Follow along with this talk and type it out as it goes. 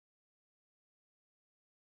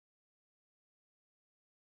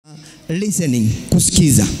Listening,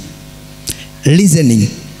 kusikiza. Listening,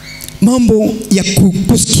 mambo ya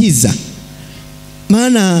kusikiza.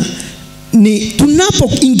 Maana ni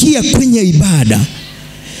tunapoingia kwenye ibada,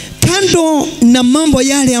 kando na mambo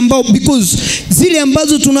yale ambao, because zile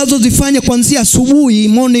ambazo tunazozifanya kuanzia asubuhi,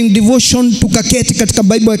 morning devotion, tukaketi katika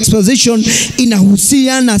Bible exposition,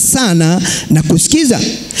 inahusiana sana na kusikiza.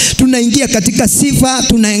 Tunaingia katika sifa,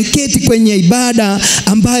 tunaketi kwenye ibada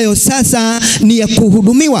ambayo sasa ni ya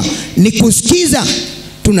kuhudumiwa, ni kusikiza.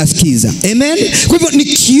 Tunasikiza. Amen. Kwa hivyo ni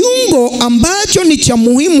kiungo ambacho ni cha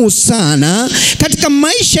muhimu sana katika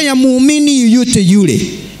maisha ya muumini yote yule.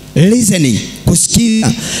 Listening,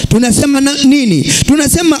 kusikiza. Tunasema nini?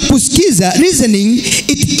 Tunasema kusikiza, listening,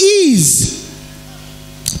 it is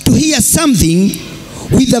to hear something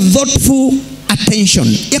with a thoughtful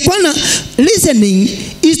attention. Ya kwanza, listening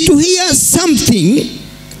is to hear something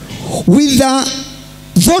with a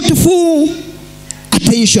thoughtful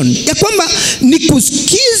attention. Ya kwamba ni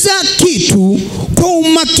kusikiza kitu kwa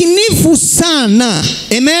umakinifu sana.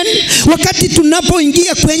 Amen. Wakati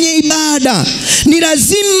tunapoingia kwenye ibada, ni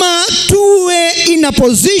lazima tuwe in a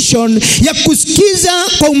position ya kusikiza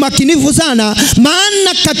kwa umakinifu sana.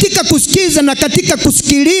 Maana katika kusikiza na katika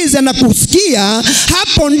kusikiliza na kusikia,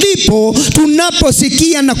 hapo ndipo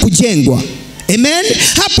tunaposikia na kujengwa. Amen.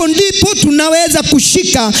 Hapo ndipo tunaweza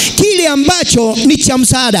kushika kile ambacho ni cha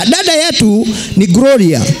msaada. Dada yetu ni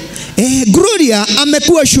Gloria. Gloria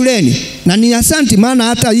amekuwa shuleni. Na ni asante, maana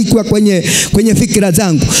hata ikuwa kwenye fikira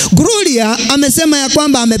zangu. Gloria amesema ya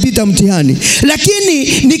kwamba amepita mtihani. Lakini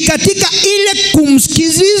ni katika ile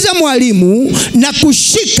kumsikiliza mwalimu na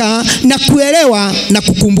kushika na kuelewa na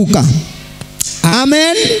kukumbuka.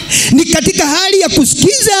 Amen. Ni katika hali ya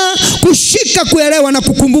kusikiza, kushika, kuelewa na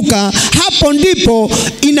kukumbuka. Hapo ndipo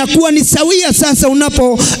inakuwa ni sawia. Sasa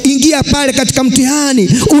unapoingia pale katika mtihani,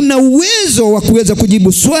 una uwezo wa kuweza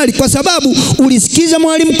kujibu swali kwa sababu ulisikiza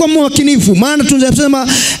mwalimu kwa umakinifu. Maana tunasema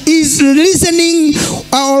is listening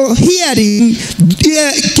or hearing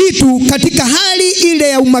kitu katika hali ile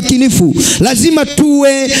ya umakinifu. Lazima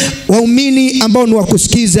tuwe waumini ambao ni wa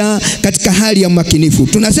kusikiza katika hali ya umakinifu.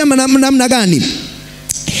 Tunasema namna gani?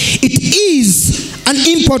 It is an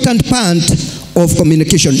important part of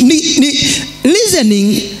communication.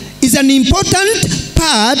 Listening is an important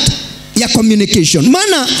part ya communication.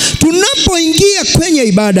 Maana tunapoingia kwenye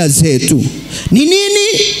ibada zetu, ni nini?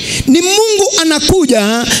 Ni Mungu anakuja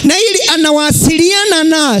na ili anawasiliana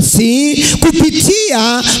nasi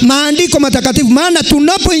kupitia maandiko matakatifu. Maana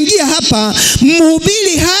tunapoingia hapa,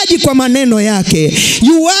 mhubiri haji kwa maneno yake,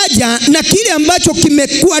 yuaja na kile ambacho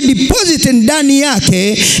kimekuwa deposited ndani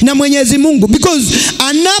yake na Mwenyezi Mungu. Because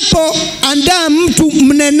anapoandaa mtu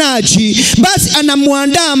mnenaji, basi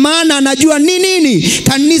anamuandaa, maana anajua ni nini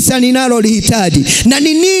kanisa linalolihitaji na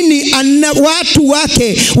ni nini watu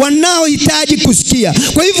wake wanaohitaji kusikia.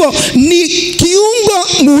 Kwa hivyo ni kiungo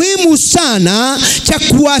muhimu sana cha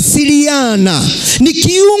kuwasiliana. Ni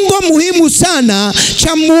kiungo muhimu sana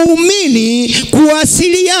cha muumini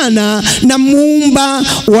kuwasiliana na muumba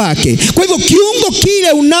wake. Kwa hivyo kiungo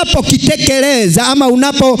kile unapokitekeleza ama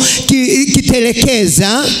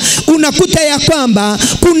unapokitelekeza, unakuta ya kwamba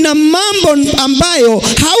kuna mambo ambayo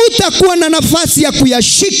hautakuwa na nafasi ya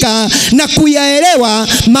kuyashika na kuyaelewa.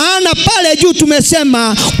 Maana pale juu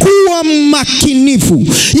tumesema kuwa makinifu.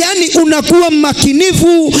 Yani unakuwa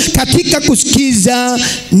makinifu katika kusikiza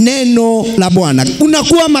neno la Bwana.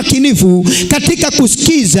 Unakuwa makinifu katika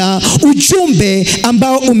kusikiza ujumbe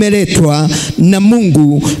ambao umeletwa na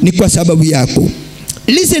Mungu ni kwa sababu yako.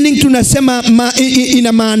 Listening tunasema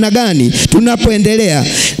ina maana gani tunapoendelea?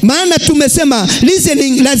 Maana tumesema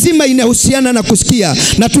listening lazima inahusiana na kusikia.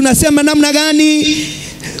 Na tunasema namna gani?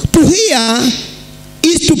 To hear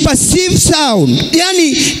is to perceive sound.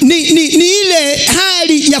 Yani ni ile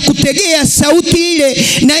hali ya kutegea sauti ile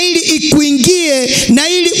na ili ikuingie na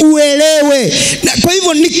ili uelewe. Na kwa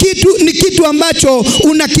hivyo ni kitu ambacho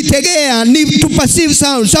unakitegea, ni to perceive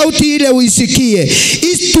sound, sauti ile uisikie.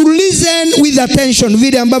 Is to listen with attention,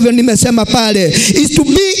 vile ambavyo nimesema pale. Is to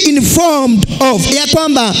be informed of, ya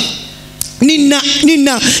kwamba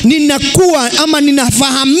ninakuwa ama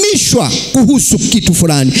ninafahamishwa kuhusu kitu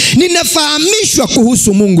fulani. Ninafahamishwa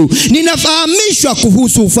kuhusu Mungu. Ninafahamishwa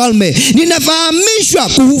kuhusu ufalme. Ninafahamishwa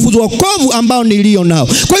kuhusu wokovu ambao nilio nao.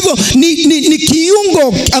 Kwa hivyo ni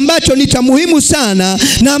kiungo ambacho ni cha muhimu sana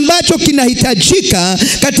na ambacho kinahitajika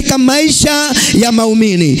katika maisha ya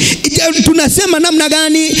maumini. Tunasema namna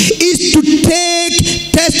gani? Is to take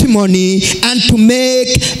testimony and to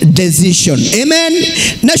make decision. Amen.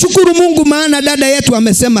 Nashukuru Mungu, maana dada yetu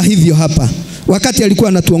amesema hivyo hapa. wakati alikuwa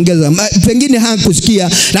anatuongeza. Pengine hakusikia,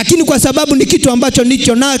 lakini kwa sababu ni kitu ambacho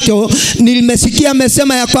nicho nacho nilimesikia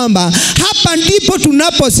amesema ya kwamba hapa ndipo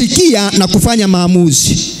tunaposikia na kufanya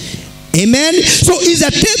maamuzi. Amen. So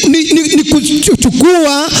ni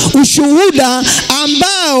kuchukua ushuhuda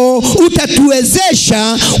ambao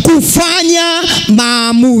utatuwezesha kufanya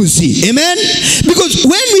maamuzi. Amen. Because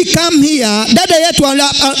when we come here, dada yetu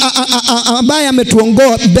ambaye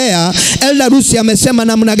ametuongea Elda Rusi amesema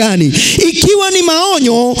namna gani? Ikiwa ni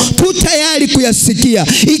maonyo tu tayari kuyasikia,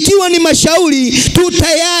 ikiwa ni mashauri tu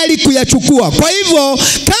tayari kuyachukua. Kwa hivyo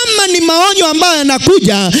kama ni maonyo ambayo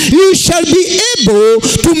yanakuja, you shall be able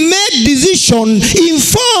to make decision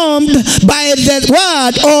informed by the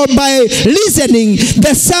word or by listening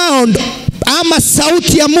the sound ama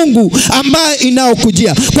sauti ya Mungu ambayo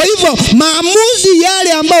inaokujia. Kwa hivyo maamuzi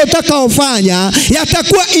yale ambayo utakaofanya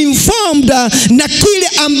yatakuwa informed na kile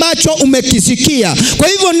ambacho umekisikia. Kwa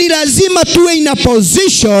hivyo ni lazima tuwe in a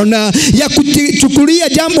position ya kuchukulia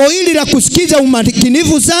jambo hili la kusikiza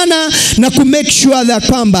umakinifu sana na ku make sure that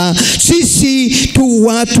kwamba sisi tu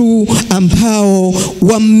watu ambao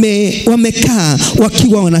wamekaa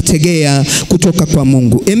wakiwa wanategea kutoka kwa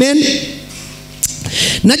Mungu. Amen.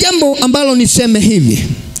 Na jambo ambalo niseme hivi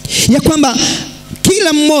ya kwamba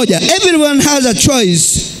kila mmoja, everyone has a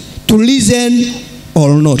choice to listen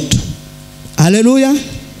or not. Hallelujah.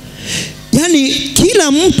 Yani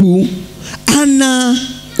kila mtu ana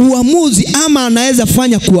uamuzi, ama anaweza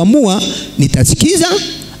fanya kuamua nitasikiza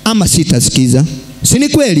ama sitasikiza. Si ni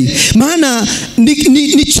kweli? Maana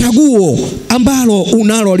ni chaguo ambalo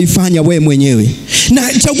unalolifanya we mwenyewe.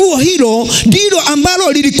 Na chaguo hilo ndilo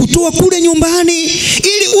ambalo lilikutoa kule nyumbani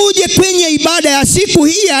ili uje kwenye ibada ya siku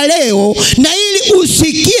hii ya leo, na ili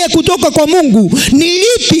usikie kutoka kwa Mungu ni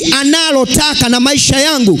lipi analotaka na maisha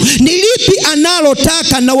yangu, ni lipi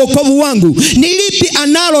analotaka na wokovu wangu, ni lipi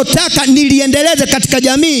analotaka niliendeleze katika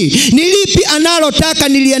jamii, ni lipi analotaka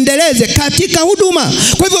niliendeleze katika huduma.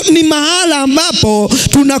 Kwa hivyo ni mahala ambapo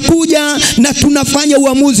tunakuja na tunafanya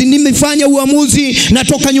uamuzi. Nimefanya uamuzi,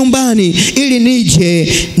 natoka nyumbani ili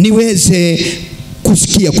nije niweze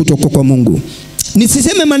kusikia kutoka kwa Mungu.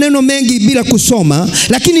 Nisiseme maneno mengi bila kusoma,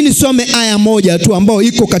 lakini nisome aya moja tu ambayo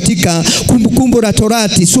iko katika Kumbukumbu la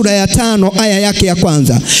Torati sura ya 5 aya yake ya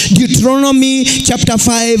kwanza. Deuteronomy chapter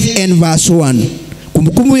 5 and verse 1.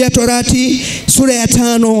 Kumbukumbu ya Torati sura ya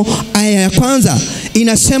 5 aya ya kwanza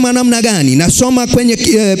inasema namna gani? Nasoma kwenye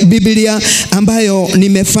Biblia ambayo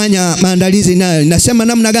nimefanya maandalizi nayo. Inasema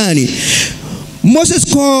namna gani? Moses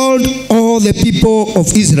called all the people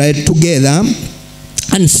of Israel together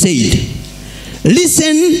and said,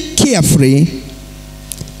 "Listen carefully,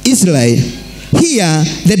 Israel. Hear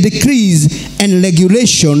the decrees and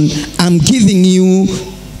regulation I'm giving you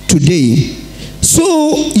today,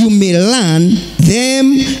 so you may learn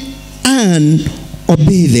them and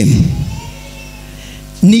obey them."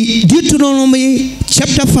 Ni Deuteronomy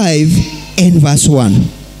chapter 5 and verse 1.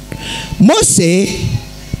 Mose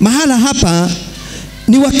mahala hapa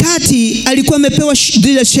ni wakati alikuwa amepewa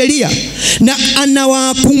zile sheria, na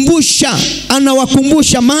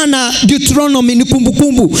anawakumbusha, maana Deuteronomy ni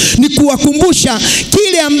kumbukumbu, ni kuwakumbusha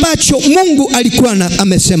kile ambacho Mungu alikuwa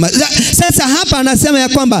amesema. Sasa hapa anasema ya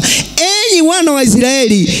kwamba enyi wana wa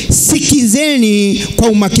Israeli, sikizeni kwa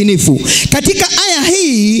umakinifu. Katika aya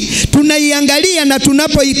hii tunaiangalia na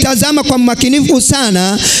tunapoitazama kwa umakinifu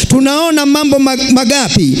sana, tunaona mambo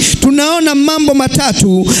magapi? Tunaona mambo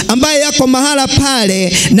matatu ambayo yako mahala pale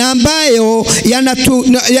na ambayo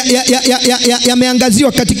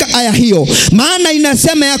yameangaziwa katika aya hiyo. Maana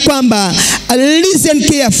inasema ya kwamba listen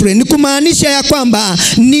carefully, ni kumaanisha ya kwamba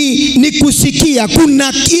ni kusikia.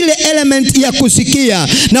 Kuna ile element ya kusikia,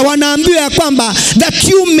 na wanaambiwa ya kwamba that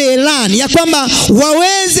you may learn, ya kwamba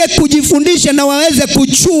waweze kujifundisha na waweze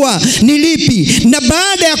kuchua ni lipi, na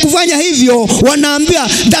baada ya kufanya hivyo wanaambiwa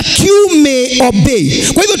that you may obey.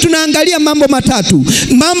 Kwa hivyo tunaangalia mambo matatu: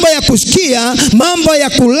 mambo ya kusikia, mambo ya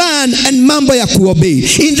kulearn and mambo ya kuobey.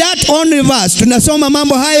 In that only verse tunasoma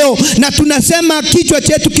mambo hayo, na tunasema kichwa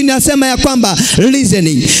chetu kinasema ya kwamba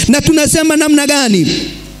listening. Na tunasema namna gani?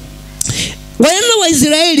 Wana wa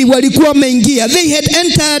Israeli walikuwa wameingia, they had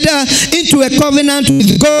entered into a covenant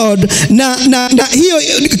with God, na hiyo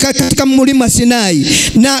katika mlima Sinai.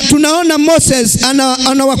 Na tunaona Moses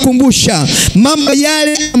anawakumbusha mambo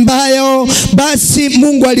yale ambayo basi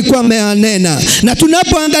Mungu alikuwa ameanena. Na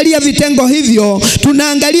tunapoangalia vitengo hivyo,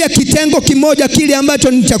 tunaangalia kitengo kimoja kile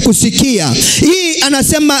ambacho ni cha kusikia. Hii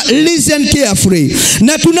anasema listen carefully.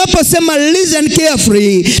 Na tunaposema listen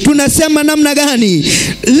carefully, tunasema namna gani?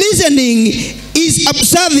 Listening is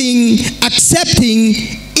observing, accepting,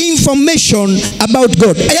 information about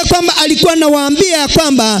God. Ya kwamba alikuwa anawaambia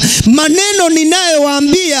kwamba maneno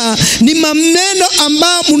ninayowaambia ni maneno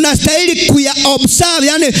ambayo mnastahili kuya-observe,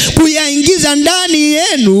 yani kuyaingiza ndani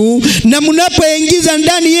yenu, na mnapoingiza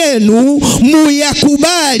ndani yenu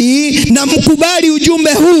muyakubali na mkubali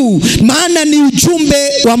ujumbe huu, maana ni ujumbe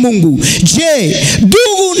wa Mungu. Je,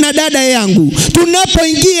 ndugu na dada yangu,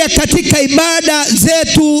 tunapoingia katika ibada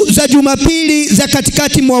zetu za Jumapili za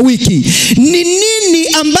katikati mwa wiki, ni nini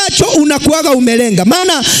ambacho unakuaga umelenga?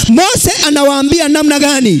 Maana Mose anawaambia namna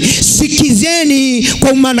gani? Sikizeni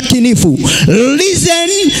kwa umakinifu.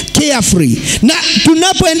 Listen carefully. Na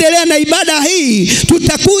tunapoendelea na ibada hii,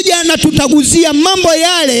 tutakuja na tutaguzia mambo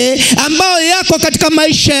yale ambayo yako katika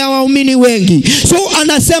maisha ya waumini wengi. So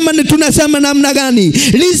tunasema namna gani?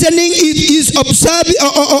 Listening is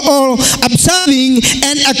observing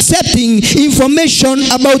and accepting information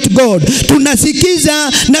about God.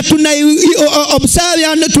 Tunasikiza na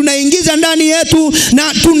observe, tunaingiza ndani yetu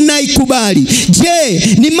na tunaikubali.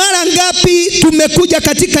 Je, ni mara ngapi tumekuja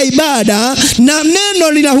katika ibada na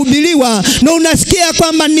neno linahubiriwa na unasikia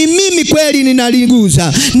kwamba ni mimi kweli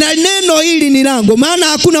ninaliguza na neno hili ni langu? Maana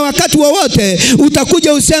hakuna wakati wowote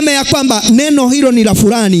utakuja useme ya kwamba neno hilo ni la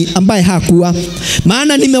fulani ambaye hakuwa.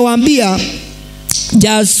 Maana nimewaambia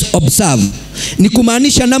just observe. Ni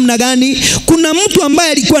kumaanisha namna gani? Kuna mtu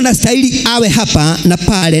ambaye alikuwa anastahili awe hapa na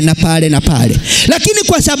pale na pale na pale, lakini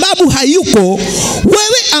kwa sababu hayuko,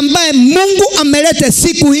 wewe ambaye Mungu ameleta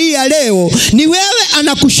siku hii ya leo, ni wewe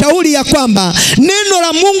anakushauri ya kwamba neno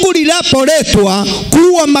la Mungu linapoletwa,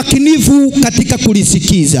 kuwa makinifu katika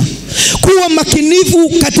kulisikiza, kuwa makinifu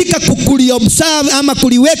katika kuliobserve ama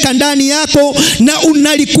kuliweka ndani yako, na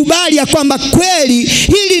unalikubali ya kwamba kweli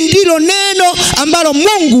hili ndilo neno ambalo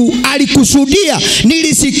Mungu alikusudia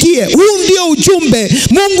nilisikie. Huu ndio ujumbe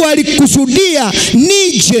Mungu alikusudia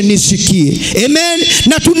nije nisikie. Amen.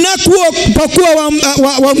 Na tunakuwa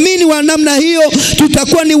waamini wa namna hiyo,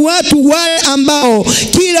 tutakuwa ni watu wale ambao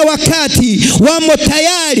kila wakati wamo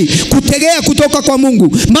tayari kutegea kutoka kwa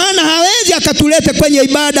Mungu. Maana hawezi akatulete kwenye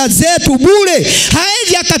ibada zetu bure.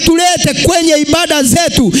 Hawezi akatulete kwenye ibada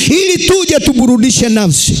zetu ili tuje tuburudishe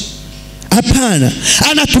nafsi. Hapana,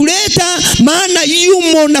 anatuleta maana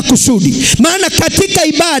yumo na kusudi. Maana katika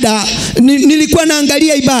ibada, nilikuwa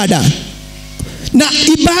naangalia ibada, na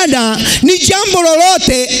ibada ni jambo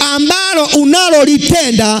lolote ambalo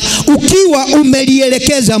unalolitenda ukiwa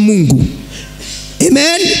umelielekeza Mungu.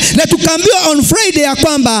 Amen. Na tukaambiwa on Friday ya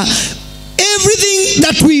kwamba everything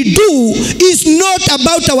that we do is not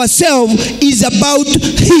about ourselves, is about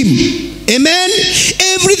Him. Amen.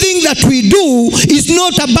 Everything that we do is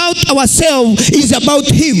not about ourselves, is about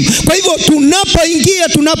Him. Kwa hivyo tunapoingia,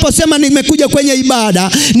 tunaposema nimekuja kwenye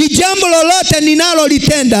ibada, ni jambo lolote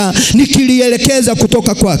ninalolitenda nikilielekeza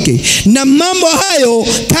kutoka kwake. Na mambo hayo,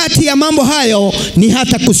 kati ya mambo hayo ni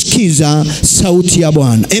hata kusikiza sauti ya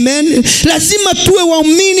Bwana. Amen. Lazima tuwe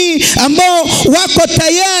waumini ambao wako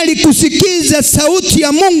tayari kusikiza sauti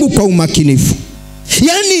ya Mungu kwa umakinifu.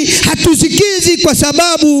 Yani hatusikizi kwa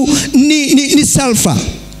sababu ni sulfur.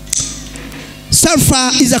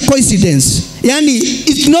 Sulfur is a coincidence. Yani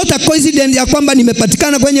it's not a coincidence ya kwamba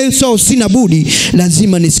nimepatikana kwenye so sina budi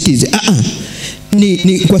lazima nisikize.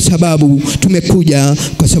 Ni kwa sababu tumekuja,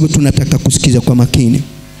 kwa sababu tunataka kusikiza kwa makini.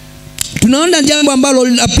 Tunaona jambo ambalo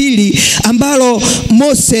la pili ambalo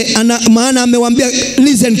Mose maana amewaambia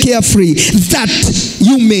listen carefully that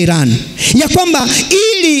you may run. Ya kwamba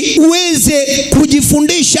ili uweze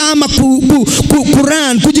kujifundisha ama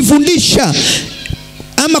kujifundisha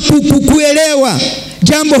ama kuelewa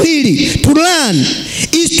jambo hili, to learn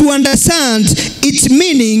is to understand its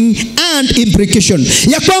meaning and implication.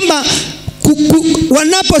 Ya kwamba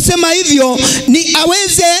wanaposema hivyo ni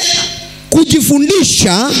aweze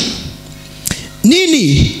kujifundisha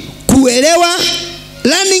nini? Kuelewa.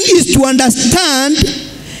 Learning is to understand,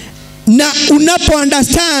 na unapo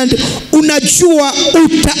understand unajua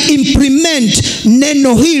uta implement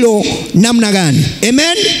neno hilo namna gani.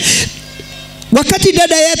 Amen. Wakati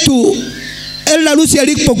dada yetu Elda Lucy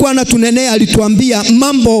alipokuwa anatunenea, alituambia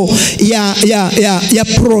mambo ya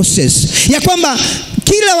process, ya kwamba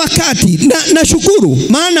kila wakati na shukuru,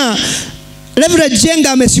 maana Reverend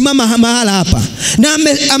Njenga amesimama mahala hapa na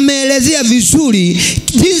ameelezea vizuri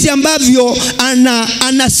jinsi ambavyo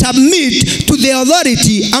ana submit to the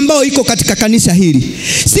authority ambayo iko katika kanisa hili.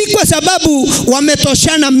 Si kwa sababu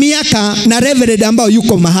wametoshana miaka na Reverend ambao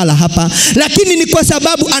yuko mahala hapa, lakini ni kwa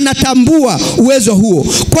sababu anatambua uwezo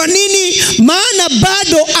huo. Kwa nini? Maana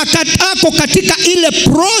bado ako katika ile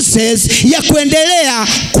process ya kuendelea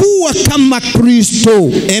kuwa kama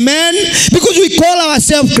Kristo. Amen. Because we call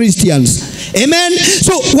ourselves Christians. Amen.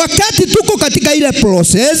 So wakati tuko katika ile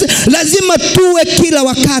process, lazima tuwe kila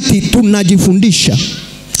wakati tunajifundisha.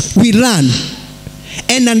 We learn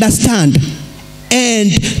and understand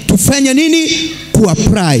and tufanya nini?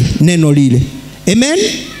 Kuapply neno lile. Amen.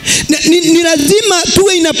 Ni lazima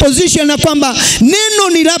tuwe in a position na kwamba neno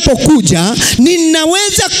ninapokuja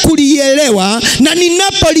ninaweza kulielewa, na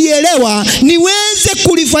ninapolielewa niweze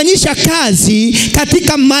kulifanyisha kazi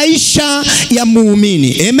katika maisha ya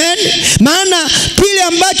muumini. Amen. Maana kile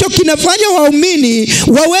ambacho kinafanya waumini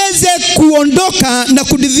waweze kuondoka na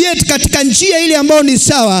kudeviate katika njia ile ambayo ni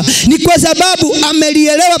sawa, ni kwa sababu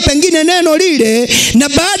amelielewa pengine neno lile, na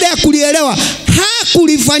baada ya kulielewa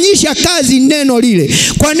hakulifanyisha kazi neno lile.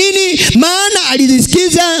 Kwa nini? Maana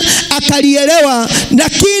alisikiza akalielewa,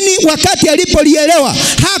 lakini wakati alipolielewa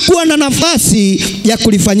hakuwa na nafasi ya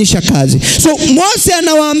kulifanyisha kazi. So Mose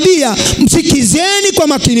anawaambia, msikizeni kwa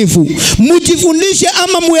makinifu, mjifundishe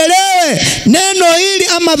ama muelewe neno hili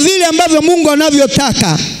ama vile ambavyo Mungu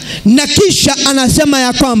anavyotaka. Na kisha anasema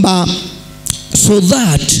ya kwamba so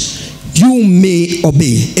that you may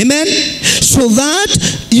obey. Amen. So that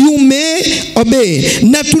you may obey.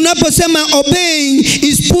 Na tunaposema obeying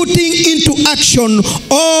is putting into action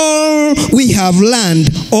all we have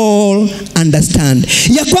learned, all understand.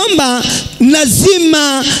 Ya kwamba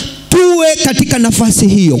lazima tuwe katika nafasi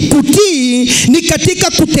hiyo. Kutii ni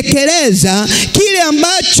katika kutekeleza kile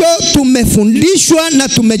ambacho tumefundishwa na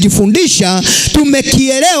tumejifundisha,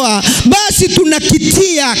 tumekielewa, basi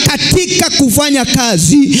tunakitia katika kufanya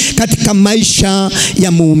kazi katika maisha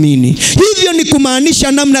ya muumini. Hivyo ni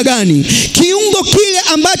kumaanisha namna gani? Kiungo kile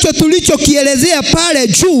ambacho tulichokielezea pale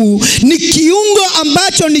juu ni kiungo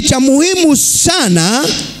ambacho ni cha muhimu sana,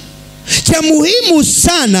 cha muhimu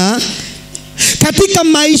sana katika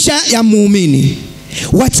maisha ya muumini.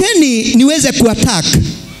 Wacheni niweze kuattack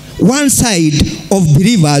one side of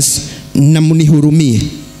believers, na munihurumie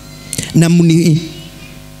na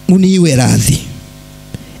muniiwe radhi.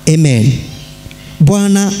 Amen.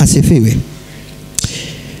 Bwana asifiwe.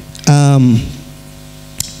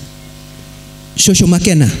 Shosho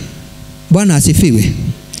Makena, Bwana asifiwe.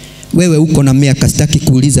 Wewe uko na miaka, sitaki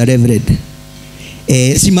kuuliza Reverend.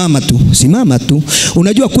 Simama tu.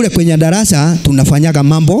 Unajua kule kwenye darasa tunafanyaga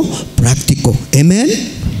mambo practical. Amen.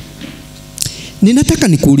 Ninataka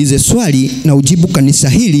nikuulize swali na ujibu kanisa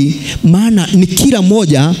hili, maana ni kila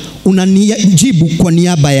moja unanijibu kwa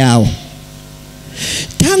niaba yao.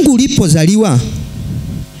 Tangu ulipozaliwa,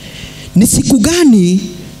 ni siku gani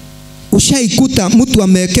ushaikuta mtu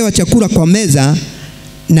amewekewa chakula kwa meza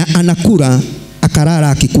na anakula akarara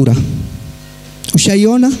akikula?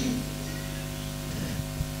 Ushaiona?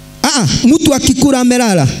 Mtu akikula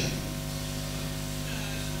amelala.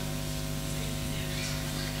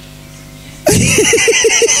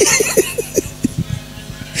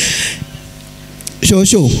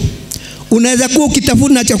 Shosho, unaweza kuwa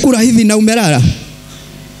ukitafuna chakula hivi na umelala?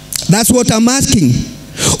 That's what I'm asking.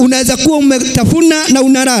 Unaweza kuwa umetafuna na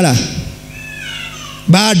unalala?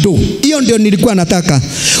 Bado. Hiyo ndio nilikuwa nataka.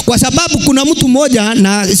 Kwa sababu kuna mtu mmoja,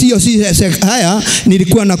 na haya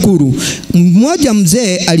nilikuwa Nakuru. Mmoja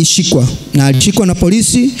mzee alishikwa na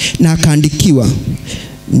polisi na akaandikiwa,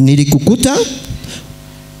 nilikukuta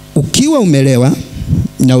ukiwa umelewa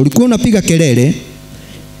na ulikuwa unapiga kelele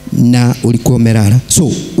na ulikuwa umelala.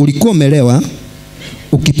 So ulikuwa umelewa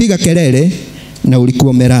ukipiga kelele na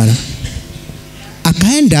ulikuwa umelala.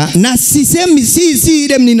 Akaenda, na sisemi si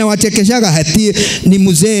ile ninawachekeshaga, hati ni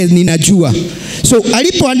mzee ninajua. So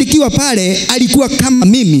alipoandikiwa pale alikuwa kama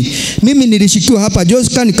mimi nilishikiwa hapa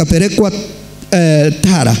Joska, nikapelekwa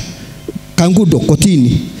Tara Kangudo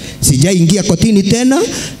kotini. Sijaingia kotini tena,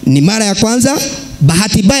 ni mara ya kwanza.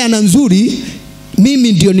 Bahati mbaya na nzuri,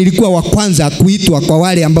 mimi ndio nilikuwa wa kwanza kuitwa kwa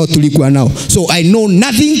wale ambao tulikuwa nao. So I know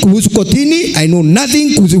nothing kuhusu kotini, I know nothing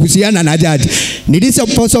kuhusiana na jaji.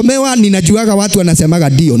 Niliposomewa ninajuaga watu wanasemaga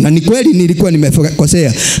ndio, na ni kweli nilikuwa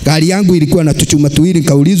nimekosea. Gari yangu ilikuwa na tuchuma tuwili,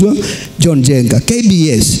 kaulizwa Njenga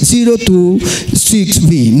KBS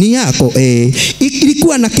 026V ni yako?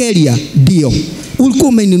 Ilikuwa na carrier. Ndio. Ulikuwa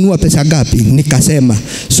umenunua pesa ngapi? Nikasema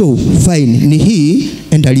so fine, ni hii,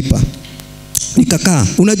 enda lipa. Nikakaa.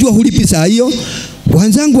 Unajua hulipi saa hiyo,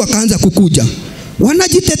 wenzangu wakaanza kukuja.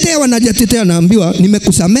 Wanajitetea, naambiwa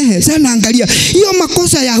nimekusamehe sana, angalia hiyo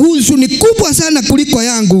makosa ya huyu ni kubwa sana kuliko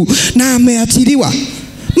yangu, na ameachiliwa.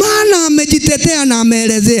 Maana amejitetea na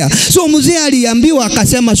ameelezea. So mzee aliambiwa,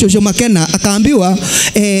 akasema Shosho Makena, akaambiwa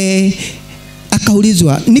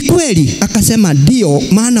akaulizwa ni kweli? Akasema ndio,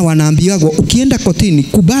 maana wanaambiwa ukienda kotini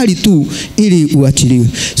kubali tu ili uachiliwe.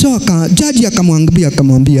 So jaji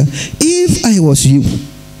akamwambia if I was you,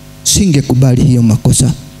 singekubali hiyo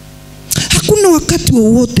makosa. hakuna wakati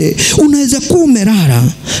wowote unaweza kuwa umelala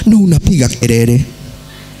na unapiga kelele.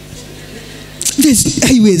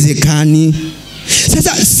 Haiwezekani.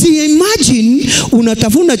 Sasa si imagine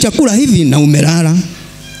unatafuna chakula hivi na umelala.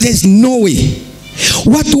 There's no way.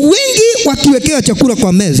 Watu wengi wakiwekewa chakula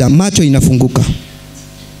kwa meza, macho inafunguka.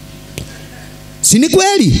 Si ni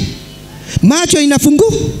kweli? Macho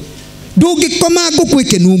inafunguka. Dogi kama kuku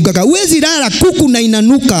ikinuka, uwezi lala kuku na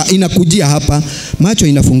inanuka inakujia hapa, macho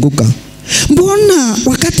inafunguka. Mbona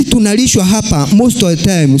wakati tunalishwa hapa most of the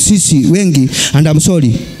time sisi wengi, and I'm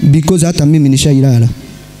sorry because hata mimi nishailala.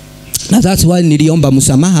 Na that's why niliomba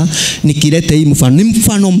msamaha nikilete hii mfano. Ni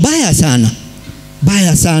mfano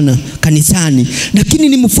mbaya sana kanisani, lakini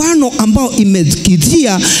ni mfano ambao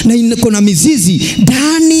imekizia na iko na mizizi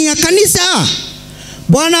ndani ya kanisa.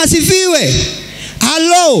 Bwana asifiwe.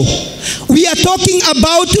 Hello. We are talking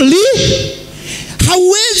about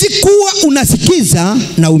hauwezi kuwa unasikiza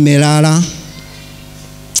na umelala.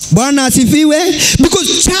 Bwana asifiwe. Because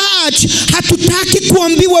church hatutaki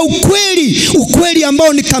kuambiwa ukweli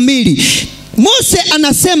ambao ni kamili. Mose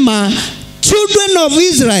anasema children of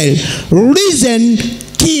Israel, listen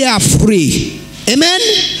carefully. Amen.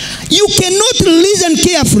 You cannot listen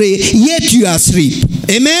carefully yet you are asleep.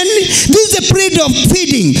 Amen. This is a period of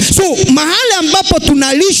feeding. So mahali ambapo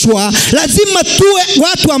tunalishwa lazima tuwe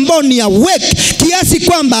watu ambao ni awake kiasi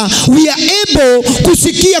kwamba we are able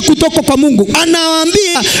kusikia kutoka kwa Mungu.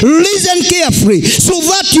 Anawaambia listen carefully so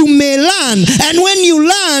that you may learn, and when you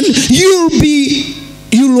learn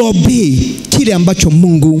you'll obey kile ambacho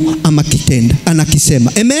Mungu amakitenda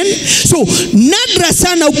anakisema. Amen. So nadra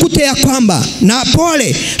sana ukute ya kwamba, na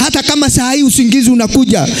pole hata kama saa hii usingizi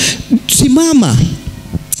unakuja, simama.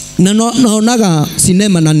 Na naonaga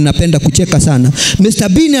sinema na ninapenda kucheka sana. Mr.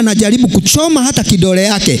 Bean anajaribu kuchoma hata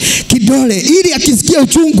kidole ili akisikia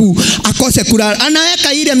uchungu akose kulala.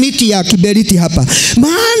 Anaweka ile miti ya kiberiti hapa,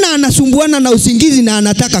 maana anasumbuana na usingizi na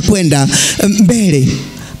anataka kwenda mbele.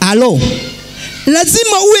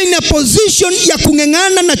 Lazima uwe in a position ya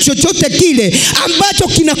kung'ang'ana na chochote kile ambacho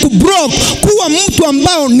kinakublock kuwa mtu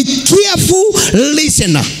ambao ni careful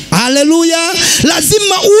listener. Hallelujah.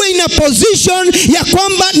 Lazima uwe in a position ya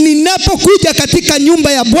kwamba ninapokuja katika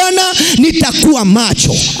nyumba ya Bwana nitakuwa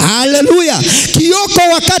macho. Hallelujah. Kioko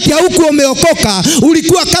wakati haukuwa umeokoka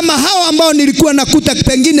ulikuwa kama hawa ambao nilikuwa nakuta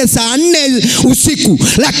pengine saa 4 usiku,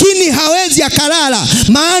 lakini hawezi akalala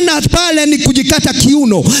maana pale ni kujikata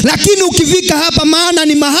kiuno. Lakini ukifika hapa, maana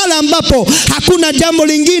ni mahala ambapo hakuna jambo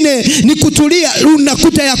lingine, ni kutulia,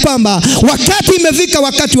 unakuta ya kwamba wakati imefika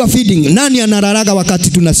wakati wa feeding. Nani analalaga wakati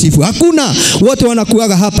tunasifu? Hakuna. Wote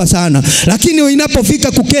wanakuaga hapa sana. Lakini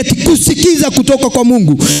inapofika kuketi kusikiza kutoka kwa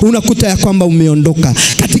Mungu, unakuta ya kwamba umeondoka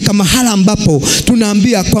katika mahala ambapo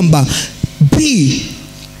tunaambia kwamba be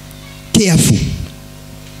careful,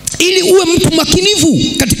 ili uwe mtu makinifu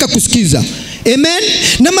katika kusikiza. Amen.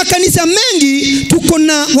 Na makanisa mengi tuko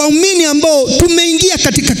na waumini ambao tumeingia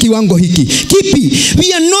katika kiwango hiki. Kipi?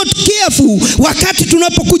 We are not careful wakati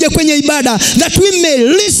tunapokuja kwenye ibada, that we may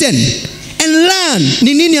listen and learn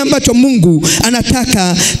ni nini ambacho Mungu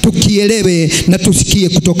anataka tukielewe na tusikie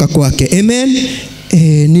kutoka kwake. Amen.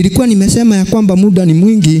 Nilikuwa nimesema ya kwamba muda ni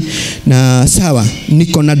mwingi, na sawa,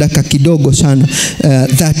 niko na dakika kidogo sana,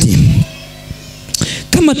 30.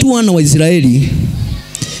 Kama tu wana wa Israeli,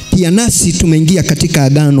 pia nasi tumeingia katika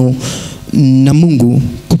agano na Mungu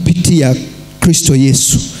kupitia Kristo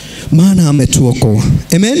Yesu, maana ametuokoa.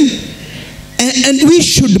 Amen. And we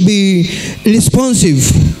should be responsive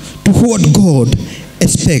to what God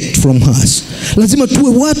expect from us. Lazima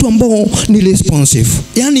tuwe watu ambao ni responsive.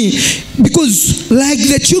 Yani, because like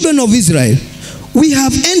the children of Israel, we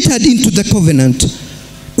have entered into the covenant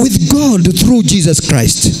with God through Jesus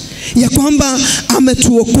Christ, ya kwamba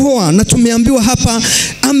ametuokoa, na tumeambiwa hapa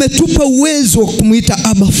ametupa uwezo wa kumuita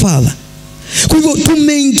Abba Father. Kwa hivyo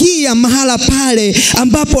tumeingia mahala pale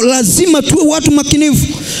ambapo lazima tuwe watu makinifu.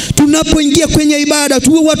 Tunapoingia kwenye ibada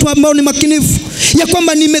tuwe watu ambao ni makinifu, ya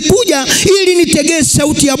kwamba nimekuja ili nitegee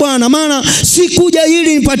sauti ya Bwana, maana sikuja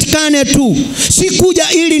ili nipatikane tu,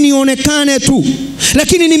 sikuja ili nionekane tu,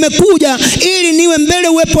 lakini nimekuja ili niwe mbele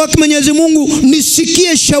uwepo wa Mwenyezi Mungu,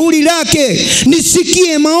 nisikie shauri lake,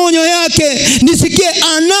 nisikie maonyo yake, nisikie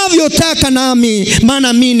anavyotaka nami,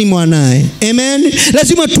 maana mimi ni mwanae. Amen.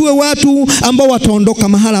 Lazima tuwe watu ambao wataondoka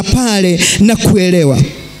mahala pale na kuelewa.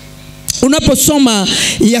 Unaposoma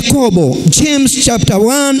Yakobo, James chapter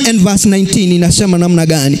 1 and verse 19 inasema namna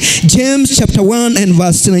gani? James chapter 1 and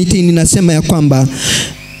verse 19 inasema ya kwamba,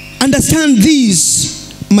 understand this,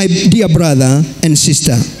 my dear brother and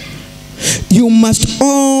sister, you must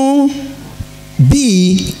all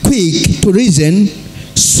be quick to reason,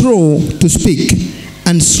 slow to speak,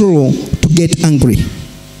 and slow to get angry.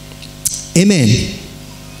 Amen.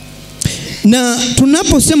 Na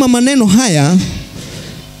tunaposema maneno haya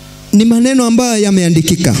ni maneno ambayo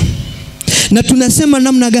yameandikika. Na tunasema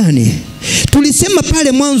namna gani? Tulisema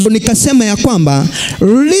pale mwanzo, nikasema ya kwamba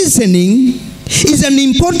listening is an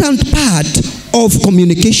important part of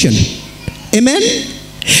communication. Amen.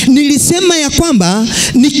 Nilisema ya kwamba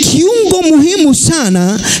ni kiungo muhimu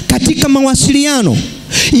sana katika mawasiliano.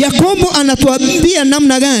 Yakobo anatuambia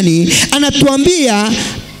namna gani? Anatuambia,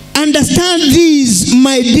 understand this,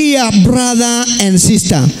 my dear brother and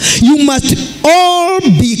sister. You must all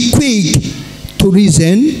be quick to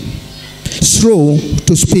reason, slow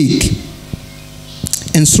to speak,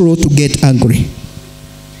 and slow to get angry.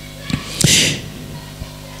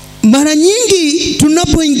 Mara nyingi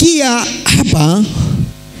tunapoingia hapa,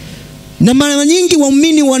 na mara nyingi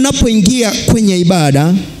waumini wanapoingia kwenye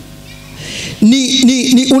ibada,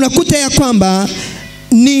 ni unakuta ya kwamba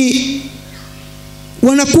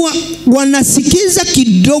wanakuwa wanasikiza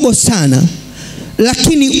kidogo sana,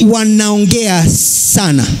 lakini wanaongea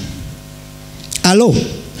sana. Alo.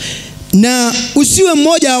 Na usiwe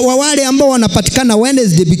mmoja wa wale ambao wanapatikana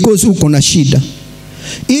Wednesday because uko na shida,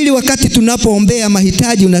 ili wakati tunapoombea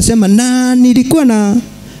mahitaji unasema, na nilikuwa na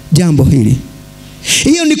jambo hili.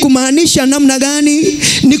 Hiyo ni kumaanisha namna gani?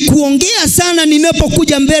 Ni kuongea sana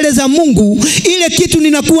ninapokuja mbele za Mungu. Ile kitu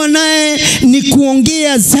ninakuwa naye ni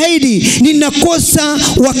kuongea zaidi. Ninakosa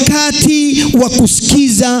wakati wa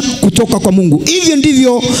kusikiza kutoka kwa Mungu. Hivyo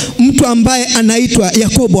ndivyo mtu ambaye anaitwa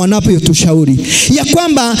Yakobo anapotushauri ya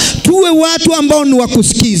kwamba tuwe watu ambao ni wa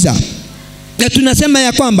kusikiza. Na tunasema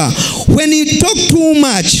ya kwamba when you talk too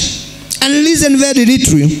much and listen very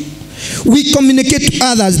little, we communicate to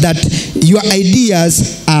others that your ideas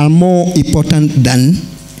are more important than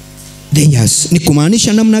theirs. Ni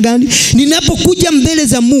kumaanisha namna gani? Ninapokuja mbele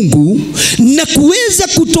za Mungu na kuweza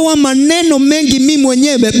kutoa maneno mengi mimi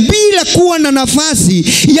mwenyewe bila kuwa na nafasi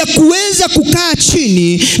ya kuweza kukaa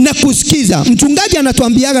chini na kusikiza. Mchungaji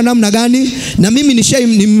anatuambiaga namna gani? Na mimi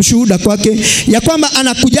ni mshuhuda kwake ya kwamba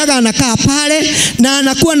anakujaga, anakaa pale na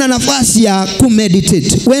anakuwa na nafasi ya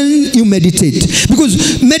kumeditate. When you meditate, because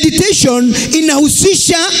meditation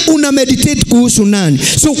inahusisha una meditate kuhusu nani.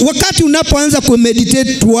 So wakati unapoanza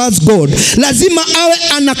kumeditate towards God, lazima awe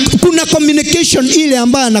kuna communication ile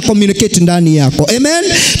ambayo ana communicate ndani yako. Amen.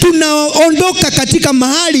 Tunaondoka katika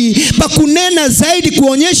mahali pa kunena zaidi,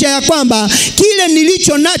 kuonyesha ya kwamba kile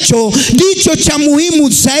nilicho nacho ndicho cha muhimu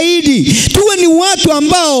zaidi. Tuwe ni watu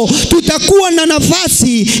ambao tutakuwa na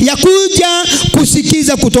nafasi ya kuja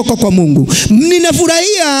kusikiza kutoka kwa Mungu.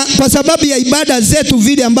 Ninafurahia kwa sababu ya ibada zetu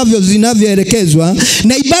vile ambavyo zinavyoelekezwa.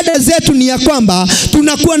 Na ibada zetu ni ya kwamba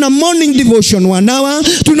tunakuwa na morning devotion 1 hour,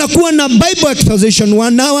 tunakuwa na Bible exposition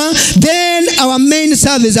 1 hour, then our main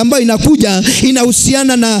service ambayo inakuja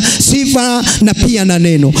inahusiana na sifa na pia na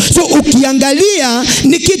neno. So ukiangalia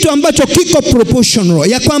ni kitu ambacho kiko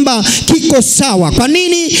proportional, ya kwamba kiko sawa. Kwa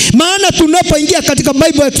nini? Maana tunapoingia katika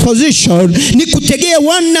Bible exposition ni kutegea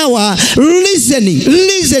 1 hour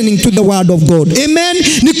listening to the word of God. Amen.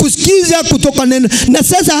 Ni kusikiza kutoka neno. Na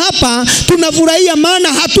sasa hapa tunafurahia maana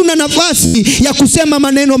hatuna nafasi ya kusema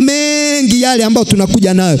maneno mengi yale ambayo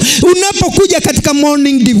tunakuja nayo. Unapokuja katika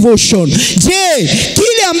morning devotion, je,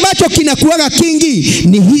 kile ambacho kinakuwaga kingi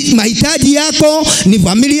ni mahitaji yako, ni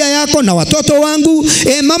familia yako na watoto wangu.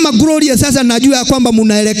 Mama Gloria, sasa najua kwamba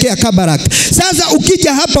mnaelekea Kabarak. Sasa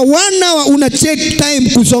ukija hapa 1 hour una check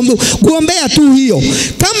time kuombea tu hiyo,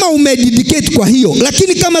 kama umededicate kwa hiyo.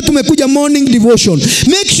 Lakini kama tumekuja morning devotion,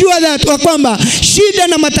 make sure that kwamba shida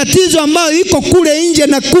na matatizo ambayo iko kule nje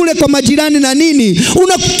na kule kwa majirani na nini,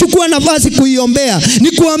 unachukua nafasi kuiombea.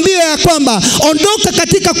 Ni kuambia ya kwamba ondoka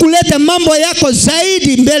katika kuleta mambo yako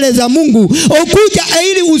zaidi mbele za Mungu, ukuja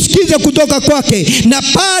ili usikize kutoka kwake. Na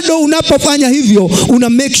bado unapofanya hivyo una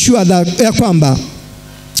make sure that ya kwamba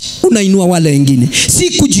unainua wale wengine, si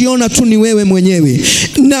kujiona tu ni wewe mwenyewe.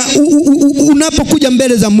 Na unapokuja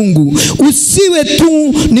mbele za Mungu, usiwe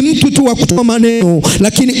tu ni mtu tu wa kutoa maneno,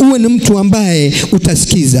 lakini uwe ni mtu ambaye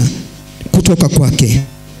utasikiza kutoka kwake.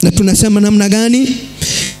 Na tunasema namna gani?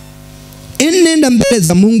 Nenda mbele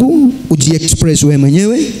za Mungu, ujiexpress wewe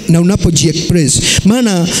mwenyewe. Na unapojiexpress,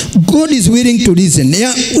 maana God is willing to listen.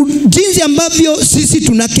 Ya jinsi ambavyo sisi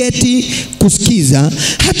tunaketi kusikiza,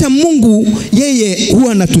 hata Mungu yeye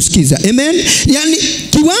huwa anatusikiza. Amen. Yani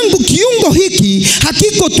kiungo hiki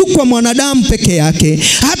hakiko tu kwa mwanadamu peke yake,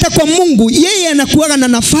 hata kwa Mungu yeye anakuwa na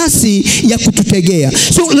nafasi ya kututegea.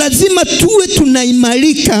 So lazima tuwe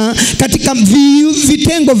tunaimarika katika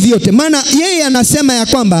vitengo vyote, maana yeye anasema ya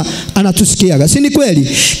kwamba anatusikiaga. Si ni kweli?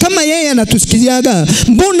 Kama yeye anatusikiaga,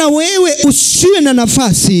 mbona wewe usiwe na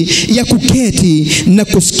nafasi ya kuketi na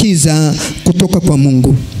kusikiza kutoka kwa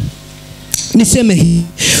Mungu? Niseme hii,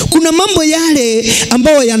 kuna mambo yale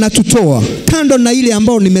ambayo yanatutoa kando na ile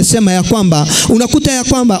ambayo nimesema ya kwamba unakuta ya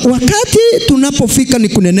kwamba wakati tunapofika ni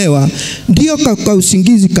kunenewa, ndio kwa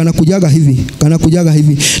usingizi kanakujaga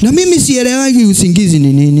hivi. Na mimi sielewagi usingizi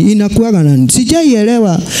ni nini, inakuaga nani,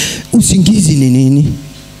 sijaielewa usingizi ni nini.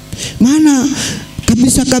 Maana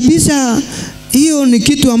kabisa hiyo ni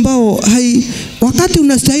kitu ambao wakati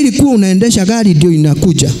unastahili kuwa unaendesha gari ndio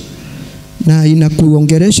inakuja na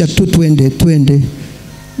inakuongeresha tu twende.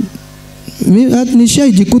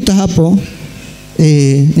 Nishaijikuta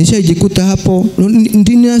hapo,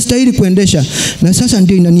 ndio ninastahili kuendesha, na sasa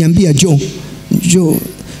ndio inaniambia jo,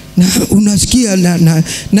 na unasikia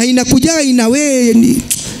na inakuja inawe,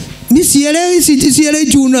 mimi sielewi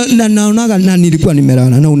juu na naonaga na nilikuwa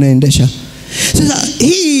nimelala na unaendesha. Sasa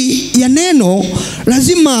hii ya neno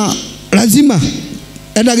lazima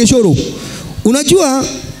edageshoro. Unajua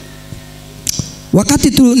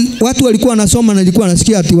wakati watu walikuwa wanasoma na nilikuwa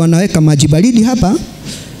nasikia ati wanaweka maji baridi hapa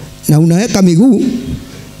na unaweka miguu,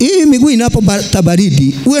 ili miguu inapopata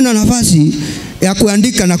baridi uwe na nafasi ya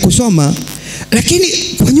kuandika na kusoma. Lakini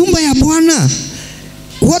kwa nyumba ya Bwana,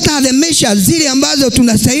 what are the measures zile ambazo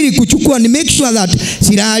tunastahili kuchukua ni make sure that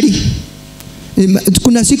silali.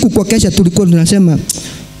 Kuna siku kwa kesha tulikuwa tunasema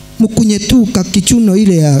mkunye tu kakichuno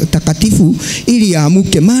ile ya takatifu ili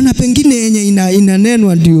yaamuke, maana pengine yenye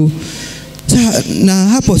inanenwa ndio. Na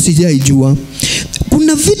hapo sijaijua.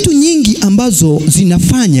 Kuna vitu nyingi ambazo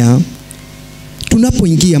zinafanya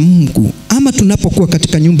tunapoingia Mungu ama tunapokuwa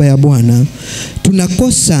katika nyumba ya Bwana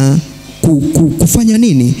tunakosa kufanya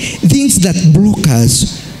nini? Things that block us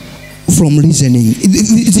from listening.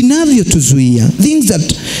 Zinavyotuzuia, things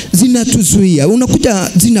that zinatuzuia,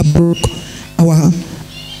 unakuta zina block our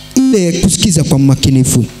ile kusikiza kwa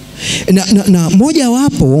makinifu. Na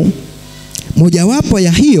mojawapo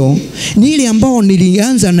ya hiyo ni ile ambao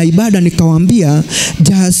nilianza na ibada nikawaambia,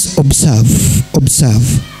 just observe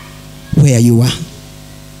where you are.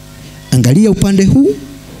 Angalia upande huu,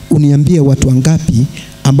 uniambie watu wangapi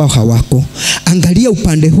ambao hawako. Angalia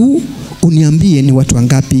upande huu, uniambie ni watu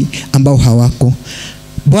wangapi ambao hawako.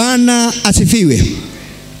 Bwana asifiwe.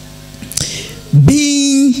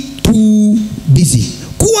 Being too busy,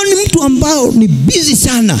 kuwa ni mtu ambao ni busy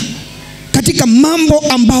sana katika mambo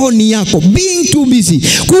ambao ni yako. Being too busy,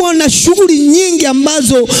 kuwa na shughuli nyingi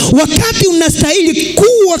ambazo wakati unastahili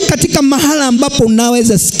kuwa katika mahala ambapo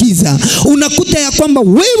unaweza sikiza, unakuta ya kwamba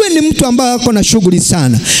wewe ni mtu ambaye yako na shughuli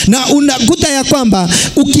sana. Na unakuta ya kwamba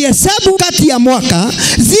ukihesabu kati ya mwaka,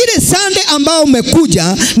 zile Sunday ambao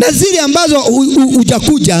umekuja na zile ambazo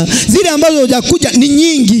hujakuja ni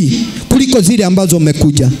nyingi kuliko zile ambazo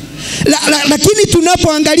umekuja. Lakini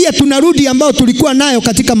tunapoangalia tunarudi ambao tulikuwa nayo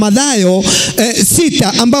katika Mathayo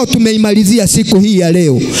 6 ambao tumeimalizia siku hii ya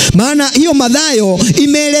leo. Maana hiyo Mathayo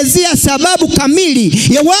imeelezea sababu kamili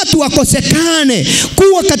ya watu wakosekane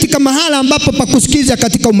kuwa katika mahala ambapo pakusikiza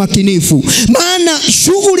katika umakinifu. Maana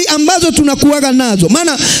shughuli ambazo tunakuwaga nazo,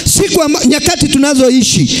 maana nyakati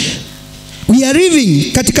tunazoishi, we are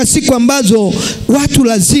living katika siku ambazo watu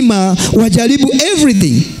lazima wajaribu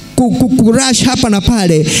everything, kurush hapa na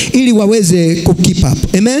pale ili waweze keep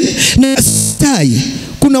up. Amen. Na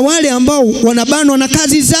kuna wale ambao wanabanwa na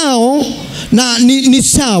kazi zao na ni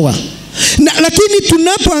sawa. Lakini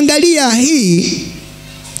tunapoangalia hii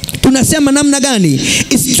tunasema namna gani?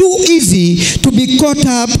 It's too easy to be caught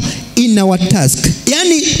up in our task.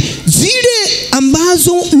 Yani zile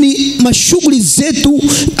ambazo ni mashughuli zetu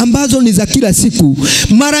ambazo ni za kila siku,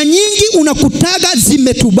 mara nyingi unakutaga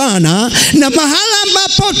zimetubana, na mahala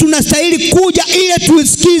ambapo tunastahili kuja ile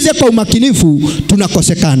tusikize kwa umakinifu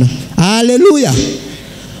tunakosekana. Haleluya.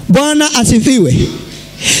 Bwana asifiwe.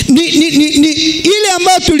 Ni ile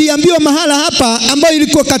ambayo tuliambiwa mahala hapa ambayo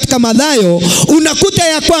ilikuwa katika Mathayo, unakuta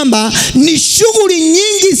ya kwamba ni shughuli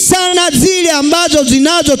nyingi sana zile ambazo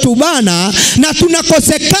zinazotubana na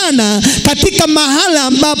tunakosekana katika mahala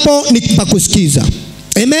ambapo ni pakusikiza.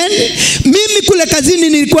 Amen. Mimi kule kazini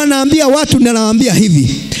nilikuwa naambia watu, ninawaambia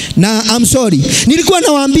hivi, na I'm sorry, nilikuwa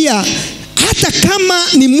nawaambia hata kama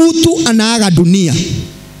ni mtu anaaga dunia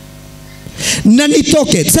na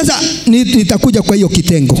nitoke sasa, nitakuja kwa hiyo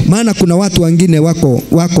kitengo, maana kuna watu wengine wako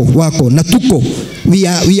na tuko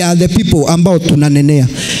we are the people ambao tunanenea.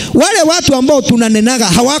 Wale watu ambao tunanenaga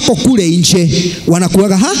hawako kule nje,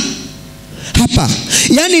 wanakuaga hapa.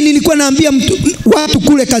 Yani nilikuwa naambia watu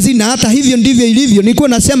kule kazini, na hata hivyo ndivyo ilivyo. Nilikuwa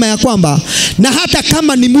nasema ya kwamba na hata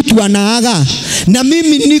kama ni mtu anaaga na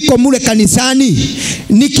mimi niko mule kanisani,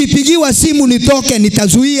 nikipigiwa simu nitoke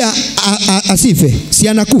nitazuia asife, si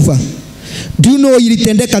anakufa. Do you know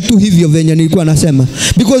ilitendeka tu hivyo venye nilikuwa nasema?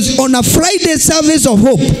 Because on a Friday service of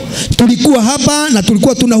hope tulikuwa hapa na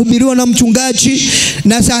tulikuwa tunahubiriwa na mchungaji,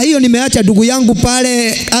 na saa hiyo nimeacha ndugu yangu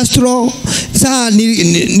pale Astro. Saa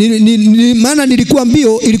maana nilikuwa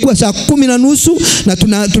mbio, ilikuwa saa 10:30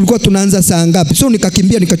 na tulikuwa tunaanza saa ngapi? So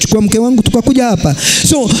nikakimbia nikachukua mke wangu tukakuja hapa.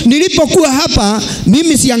 So nilipokuwa hapa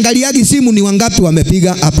mimi siangaliagi simu ni wangapi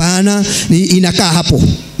wamepiga, hapana, inakaa hapo.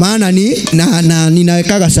 Maana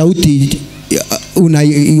ninawekaga sauti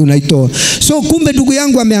unaitoa. So kumbe ndugu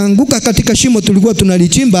yangu ameanguka katika shimo tulikuwa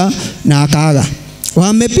tunalichimba na akaaga.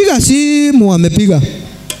 Wamepiga simu, wamepiga.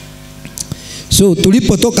 So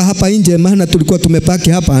tulipotoka hapa nje, maana tulikuwa tumepaki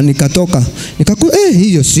hapa, nikatoka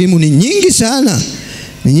hiyo simu ni nyingi sana.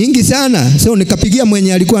 Ni nyingi sana. So nikapigia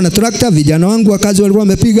mwenye alikuwa na trakta, vijana wangu wa kazi walikuwa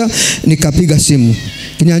wamepiga, nikapiga simu.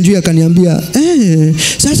 Kinyanjui akaniambia,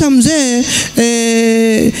 sasa mzee,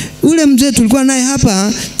 ule mzee tulikuwa naye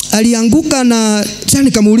hapa alianguka, na sasa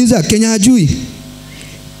nikamuuliza Kenya hajui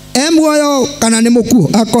mwoyo kana nemokuo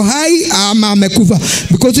ako hai ama amekufa,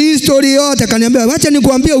 because hii story yote akaniambia wacha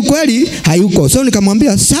nikuambie ukweli hayuko. So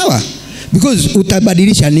nikamwambia sawa, because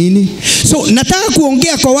utabadilisha nini? So nataka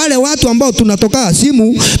kuongea kwa wale watu ambao tunatoka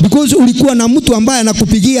simu, because ulikuwa na mtu ambaye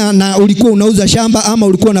anakupigia na ulikuwa unauza shamba ama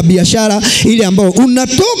ulikuwa na biashara ile ambao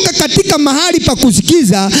unatoka katika mahali pa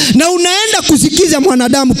kusikiza na unaenda kusikiza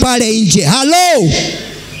mwanadamu pale nje. Hello,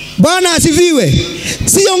 Bwana asifiwe.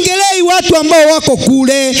 Siongelei watu ambao wako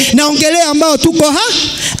kule, naongelea ambao tuko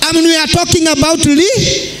we are talking about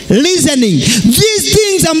listening. These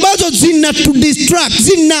things ambazo zina to distract,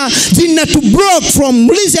 zina to block from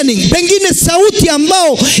listening. Pengine sauti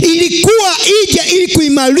ambao ilikuwa ije ili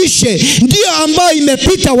kuimarishe ndio ambao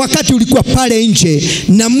imepita wakati ulikuwa pale nje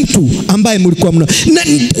na mtu ambaye mlikuwa mna.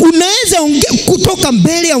 Unaweza kutoka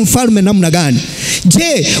mbele ya mfalme namna gani?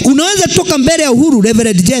 Je, unaweza kutoka mbele ya Uhuru,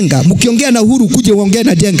 Reverend Njenga, mkiongea na Uhuru kuje uongee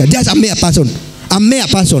na Njenga, just a mere person. A mere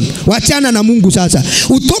person. Wachana na Mungu sasa.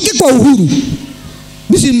 Utoke kwa Uhuru.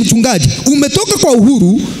 Mimi mchungaji, umetoka kwa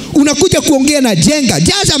Uhuru, unakuja kuongea na Njenga,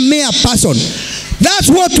 just a mere person. That's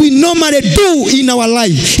what we normally do in our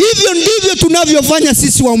life. Hivyo ndivyo tunavyofanya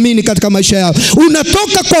sisi waumini katika maisha yao.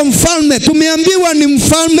 Unatoka kwa mfalme, tumeambiwa ni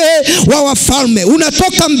mfalme wa wafalme.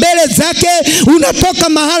 Unatoka mbele zake, unatoka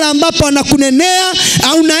mahala ambapo anakunenea,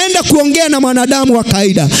 au unaenda kuongea na mwanadamu wa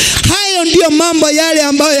kawaida. Hayo ndio mambo yale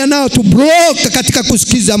ambayo yanayotublock katika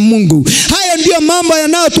kusikiza Mungu. Hayo ndio mambo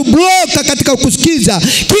yanayotublock katika kusikiza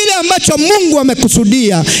kile ambacho Mungu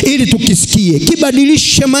amekusudia ili tukisikie.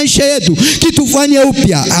 Kibadilishe maisha yetu, kitufanye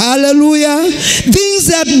upya. Hallelujah. Things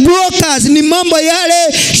that block us ni mambo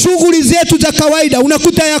yale shughuli zetu za kawaida.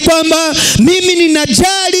 Unakuta ya kwamba mimi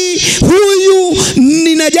ninajali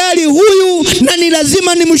huyu na ni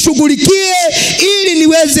lazima nimshughulikie ili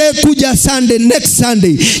niweze kuja next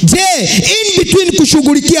Sunday. Je, in between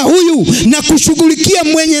kushughulikia huyu na kushughulikia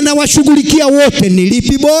mwenye na washughulikia wote ni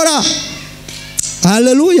lipi bora?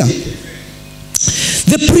 Hallelujah.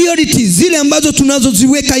 The priorities zile ambazo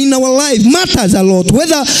tunazoziweka in our life matters a lot.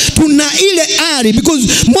 Whether tuna ile ari, because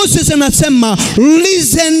Moses anasema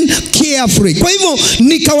listen carefully. Kwa hivyo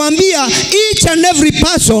nikawaambia each and every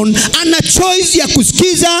person ana choice ya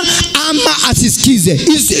kusikiza ama asisikize.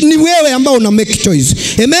 Ni wewe ambao una make choice.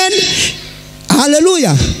 Amen.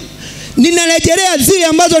 Hallelujah. Ninarejelea zile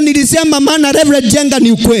ambazo nilisema, maana Reverend Njenga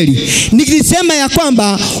ni ukweli. Nilisema ya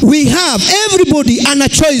kwamba everybody ana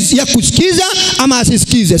choice ya kusikiza ama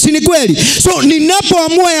asisikize. Si ni kweli? So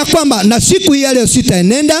ninapoamua ya kwamba na siku hii leo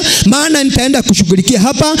sitaenenda, maana nitaenda kushughulikia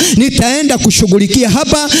hapa, nitaenda kushughulikia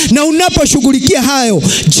hapa, na unaposhughulikia hayo,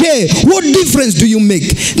 je, what difference do you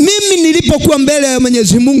make? Mimi nilipokuwa mbele ya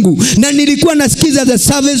Mwenyezi Mungu na nilikuwa nasikiza the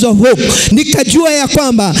service of hope, nikajua ya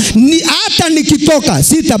kwamba hata nikitoka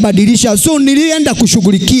sitabadilisha. So nilienda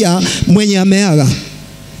kushughulikia mwenye ameaga,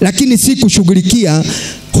 lakini si kushughulikia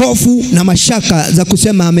hofu na mashaka za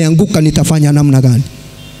kusema ameanguka nitafanya namna gani.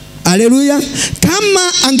 Haleluya.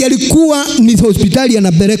 Kama angelikuwa ni hospitali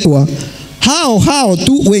anapelekwa, hao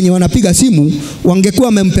tu wenye wanapiga simu wangekuwa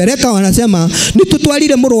wamempeleka, wanasema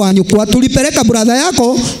nitutwalile muro wanyu kwa tulipeleka brother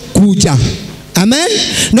yako kuja. Amen.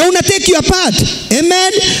 Na una take your part.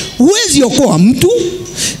 Amen. Huwezi okoa mtu.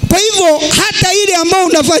 Kwa hivyo hata ile ambao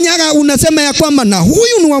unafanyaga unasema ya kwamba na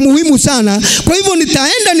huyu ni wa muhimu sana, kwa hivyo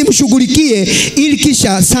nitaenda nimshughulikie ili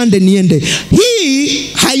kisha Sunday niende. Hii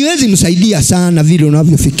haiwezi msaidia sana vile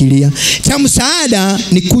unavyofikiria. Cha msaada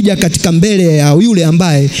ni kuja katika mbele ya yule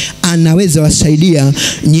ambaye anaweza wasaidia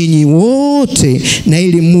nyinyi wote, na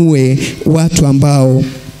ili muwe watu ambao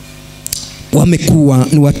wamekuwa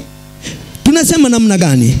ni watu. Tunasema namna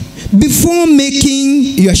gani? Before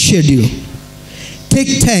making your schedule,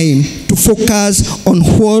 take time to focus on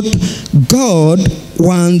what God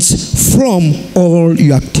wants from all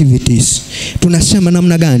your activities. Tunasema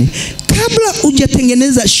namna gani? Kabla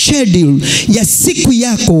hujatengeneza schedule ya siku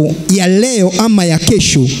yako ya leo ama ya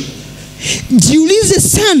kesho, jiulize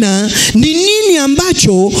sana ni nini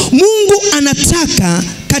ambacho Mungu anataka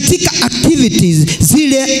katika activities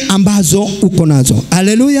zile ambazo uko nazo.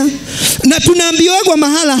 Haleluya. Na tunaambiwa kwa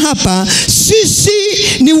mahala hapa, sisi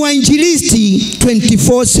ni wainjilisti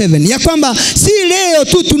 24/7. Ya kwamba si leo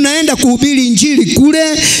tu tunaenda kuhubiri injili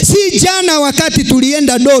kule, si jana wakati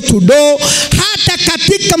tulienda door to door, hata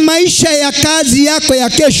katika maisha ya kazi yako ya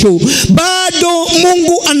kesho bado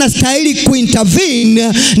Mungu anastahili kuintervene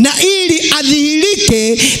na ili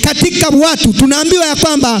adhihirike katika watu. Tunaambiwa ya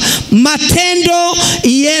kwamba matendo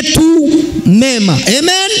yetu mema.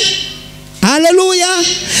 Amen. Haleluya.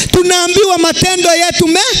 Tunaambiwa matendo yetu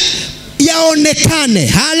yaonekane.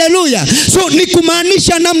 Haleluya. So ni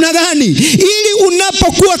kumaanisha namna gani? Ili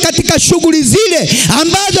unapokuwa katika shughuli zile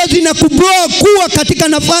ambazo zinakubloa kuwa katika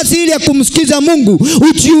nafasi ile ya kumsikiza Mungu,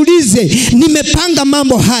 ujiulize, nimepanga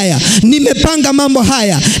mambo haya,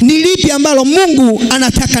 ni lipi ambalo Mungu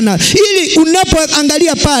anataka? Na ili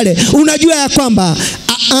unapoangalia pale unajua ya kwamba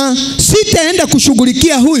sitaenda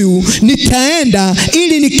kushughulikia huyu, nitaenda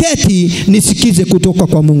ili niketi nisikize kutoka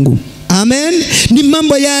kwa Mungu. Amen. Ni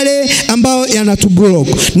mambo yale ambayo yanatublock.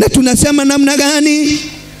 Na tunasema namna gani?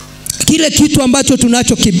 Kile kitu ambacho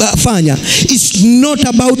tunachokifanya is not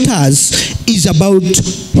about us, is about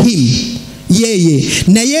him.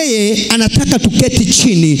 Na yeye anataka tuketi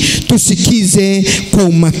chini tusikize kwa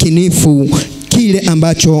umakinifu kile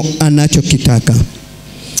ambacho anachokitaka.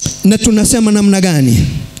 Na tunasema namna gani?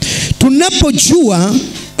 Tunapojua,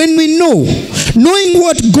 when we knowing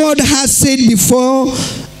what God has said before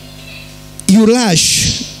you rush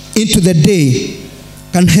into the day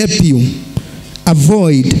can help you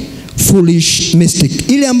avoid foolish mistake.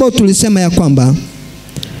 Ile ambayo tulisema ya kwamba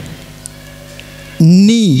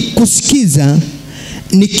ni kusikiza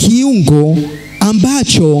ni kiungo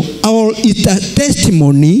ambacho au ita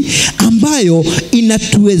testimony ambayo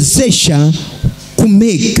inatuwezesha to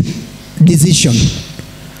make decision.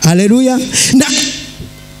 Haleluya. Na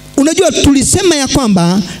unajua tulisema ya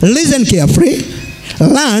kwamba listen carefully,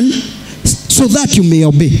 learn so that you may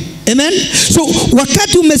obey. Amen. So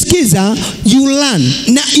wakati umesikiza, you learn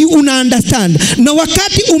na una understand. Na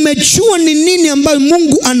wakati umejua ni nini ambayo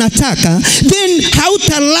Mungu anataka, then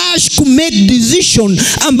hautarush to make decision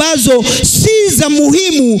ambazo si za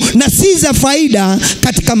muhimu na si za faida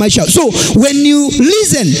katika maisha. So when you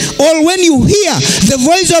listen or when you hear the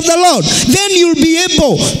voice of the Lord, then you'll be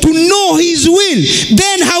able to know his will.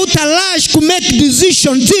 Then hautarush to make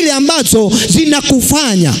decisions zile ambazo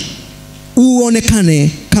zinakufanya uonekane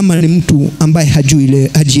kama ni mtu ambaye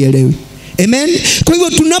hajielewi. Amen. Kwa hivyo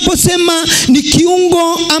tunaposema ni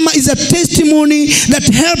kiungo ama is a testimony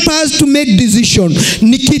that help us to make decision,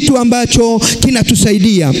 ni kitu ambacho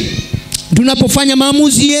kinatusaidia tunapofanya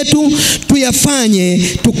maamuzi yetu tuyafanye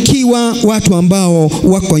tukiwa watu ambao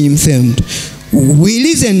wako informed. We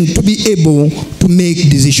listen to be able to make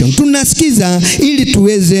decision. Tunasikiza ili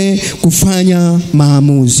tuweze kufanya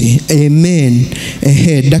maamuzi. Amen.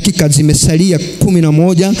 Dakika zimesalia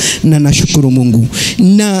 11 na nashukuru Mungu.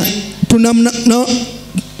 Na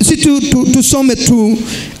tusome tu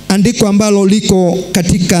andiko ambalo liko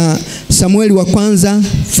katika Samueli wa kwanza,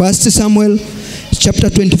 1 Samuel chapter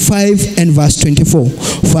 25 and verse 24.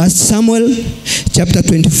 1 Samuel chapter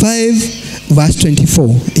 25 verse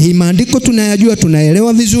 24. Hii maandiko tunayajua,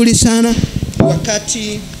 tunaelewa vizuri sana.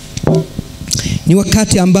 Ni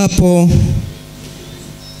wakati ambapo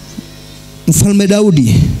Mfalme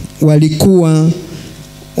Daudi walikuwa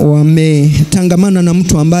wametangamana na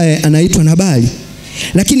mtu ambaye anaitwa Nabali.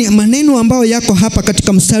 Lakini maneno ambayo yako hapa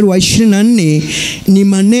katika mstari wa 24 ni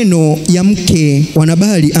maneno ya mke wa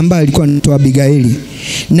Nabali ambaye alikuwa anaitwa Abigaili.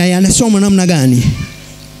 Na yanasoma namna gani?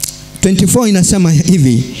 24 inasema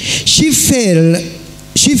hivi: she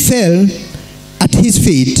fell at his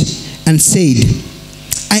feet and said,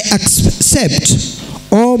 I accept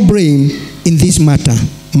all blame in this matter,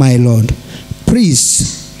 my Lord. Please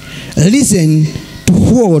listen to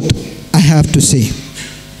what I have to say.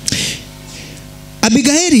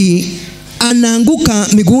 Abigaili anaanguka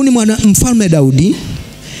miguuni mwa Mfalme Daudi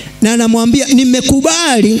na anamwambia,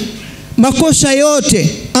 nimekubali makosa yote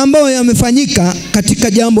ambayo yamefanyika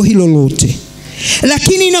katika jambo hilo lote,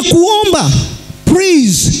 lakini nakuomba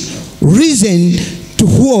please listen to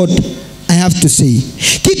what I have to say.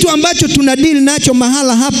 Kitu ambacho tunadili nacho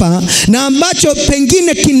mahala hapa na ambacho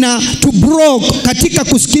pengine kina to block katika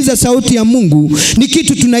kusikiza sauti ya Mungu ni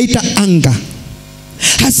kitu tunaita anga.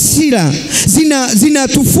 Hasira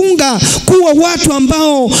zinatufunga kuwa watu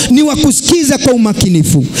ambao ni wa kusikiza kwa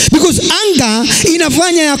umakinifu. Because anga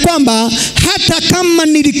inafanya ya kwamba hata kama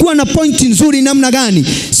nilikuwa na pointi nzuri namna gani,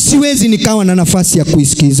 siwezi nikawa na nafasi ya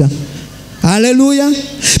kuisikiza. Hallelujah.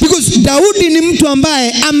 Because Daudi ni mtu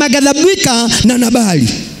ambaye ameghadhabika na Nabali.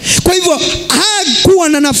 Kwa hivyo hakuwa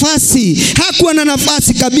na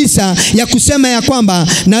nafasi kabisa ya kusema ya kwamba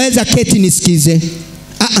naweza keti nisikize.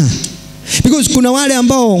 Because kuna wale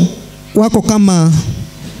ambao wako kama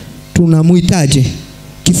tunamuitaje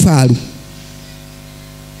kifaru.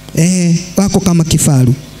 Wako kama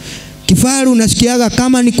kifaru. Kifaru unasikiaga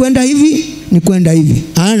kama ni kwenda hivi.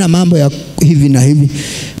 Hana mambo ya hivi na hivi.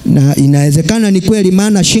 Na inawezekana ni kweli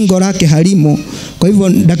maana shingo lake halimo. Kwa hivyo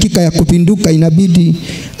dakika ya kupinduka inabidi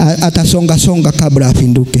atasonga kabla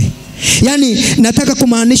apinduke. Yani nataka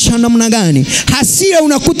kumaanisha namna gani? Hasira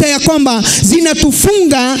unakuta ya kwamba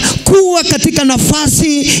zinatufunga kuwa katika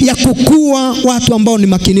nafasi ya kukua watu ambao ni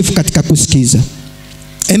makinifu katika kusikiza.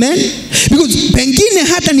 Amen. Because pengine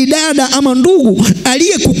hata ni dada ama ndugu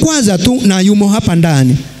aliyekukwaza tu na yumo hapa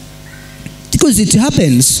ndani. Because it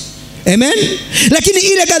happens. Amen. Lakini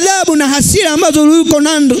ile ghadhabu na hasira ambazo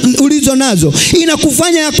ulizo nazo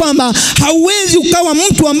inakufanya ya kwamba hauwezi ukawa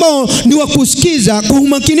mtu ambao ni wa kusikiza kwa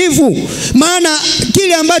umakinifu. Maana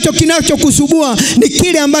kile ambacho kinachokusubua ni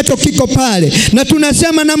kile ambacho kiko pale. Na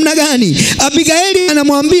tunasema namna gani? Abigaili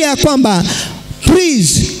anamwambia kwamba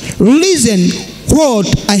please listen what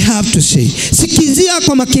I have to say. Sikizia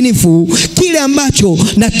kwa makinifu kile ambacho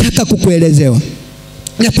nataka kukuelezewa.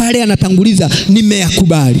 Na pale anatanguliza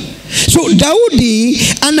nimeyakubali. So Daudi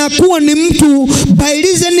anakuwa ni mtu, by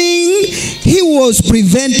listening he was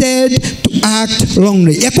prevented to act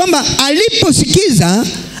wrongly. Ya kwamba aliposikiza,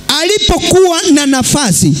 alipokuwa na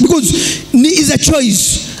nafasi, because is a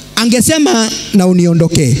choice. Angesema na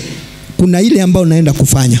uniondoke, kuna ile ambayo naenda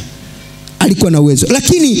kufanya. Alikuwa na uwezo,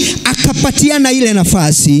 lakini akapatiana ile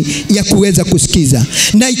nafasi ya kuweza kusikiza.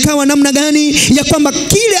 Na ikawa namna gani? Ya kwamba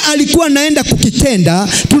kile alikuwa naenda kukitenda,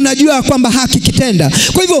 tunajua kwamba hakikitenda.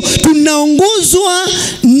 Kwa hivyo tunaongozwa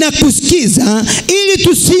na kusikiza ili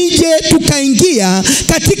tusije tukaingia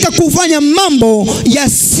katika kufanya mambo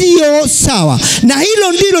yasiyo sawa. Na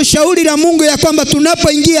hilo ndilo shauri la Mungu, ya kwamba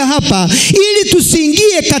tunapoingia hapa, ili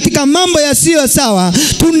tusiingie katika mambo yasiyo sawa,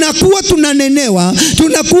 tunakuwa tunanenewa,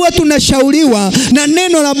 tunakuwa tunashauri na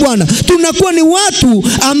neno la Bwana. Tunakuwa ni watu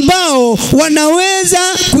ambao wanaweza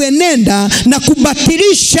kuenenda na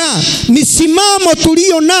kubatilisha misimamo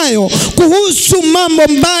tulio nayo kuhusu mambo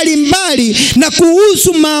mbali na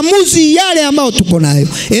kuhusu maamuzi yale ambao tuko nayo.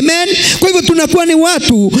 Amen. Kwa hivyo tunakuwa ni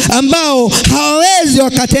watu ambao hawawezi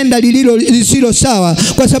wakatenda lisilo sawa,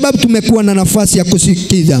 kwa sababu tumekuwa na nafasi ya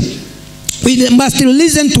kusikiza. We must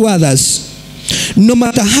listen to others no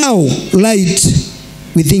matter how right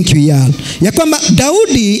we think we are. Ya kwamba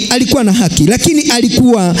Daudi alikuwa na haki, lakini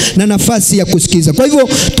alikuwa na nafasi ya kusikiza. Kwa hivyo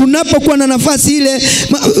tunapokuwa na nafasi ile,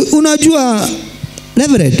 unajua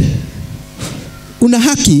Reverend, una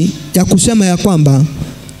haki ya kusema ya kwamba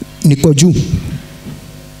niko juu,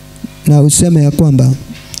 na useme ya kwamba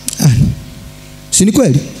si ni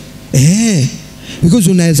kweli?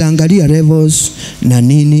 Because unaweza angalia levels na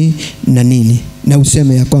nini na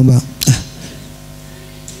useme ya kwamba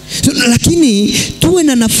so, lakini tuwe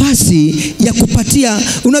na nafasi ya kupatia.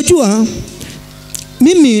 Unajua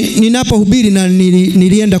mimi ninapohubiri, na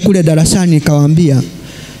nilienda kule darasani nikawaambia,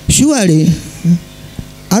 surely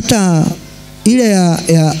hata ile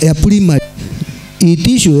ya primary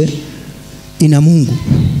iitishwe ina Mungu.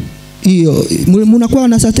 Hiyo mnakuwa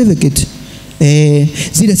na certificate.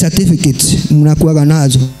 Zile certificates mnakuwa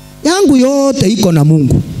nazo. Yangu yote iko na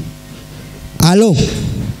Mungu. Halo.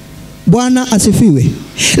 Bwana asifiwe.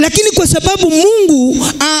 Lakini kwa sababu Mungu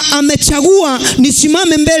amechagua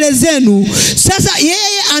nisimame mbele zenu, sasa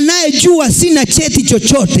yeye anayejua sina cheti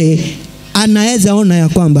chochote anaweza ona ya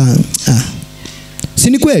kwamba si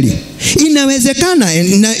ni kweli? Inawezekana,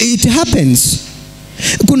 it happens.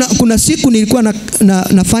 Kuna siku nilikuwa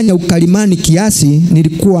nafanya ukalimani kiasi,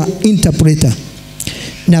 nilikuwa interpreter.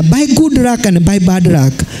 Na by good luck and by bad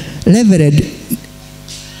luck, Reverend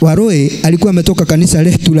Waroe alikuwa ametoka kanisa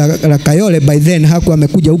letu la Kayole. By then hakuwa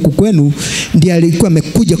amekuja huku kwenu, ndiye alikuwa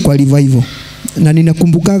amekuja kwa revival. Na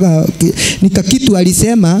ninakumbukaga nika kitu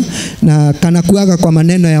alisema, na kanakuaga kwa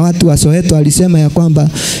maneno ya watu wa Soweto. Alisema ya kwamba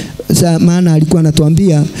maana alikuwa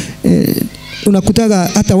anatuambia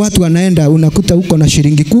unakutaga hata watu wanaenda, unakuta huko na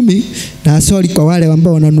shilingi 10, na sorry kwa wale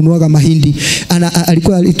ambao wananunuaga mahindi.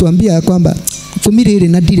 Alikuwa alituambia kwamba familia ile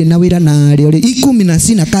nadile na wira na leo 10 na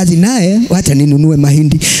sina kazi naye, wacha ninunue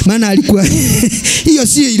mahindi. Maana alikuwa hiyo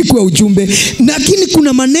sio ilikuwa ujumbe, lakini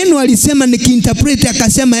kuna maneno alisema nikiinterpret,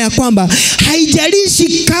 akasema ya kwamba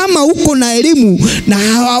haijalishi kama uko na elimu na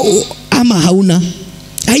ama hauna.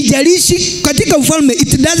 Haijalishi katika ufalme,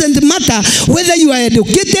 it doesn't matter whether you are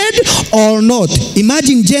educated or not.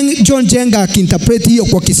 Imagine John Njenga akiinterpret hiyo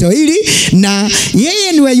kwa Kiswahili, na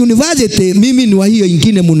yeye ni wa university, mimi ni wa hiyo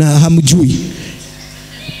ingine hamjui.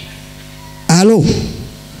 Halo,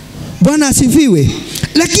 Bwana asifiwe.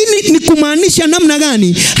 Lakini ni kumaanisha namna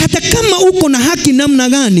gani, hata kama uko na haki namna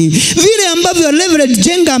gani, vile ambavyo Reverend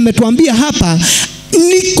Njenga ametuambia hapa,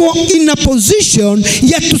 niko in a position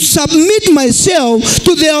ya to submit myself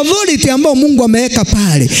to the authority ambao Mungu ameweka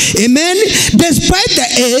pale. Amen. Despite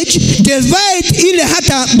the age, despite ile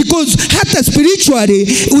hata, because hata spiritually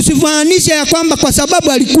usifananisha ya kwamba kwa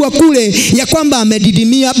sababu alikuwa kule ya kwamba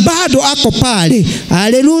amedidimia, bado ako pale.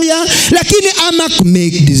 Hallelujah. Lakini ama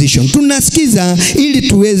make decision. Tunasikiza ili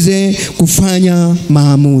tuweze kufanya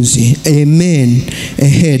maamuzi. Amen.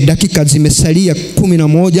 Dakika zimesalia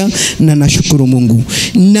 11 na nashukuru Mungu.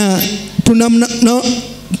 Na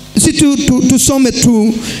tusome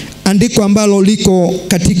tu andiko ambalo liko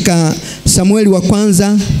katika Samueli wa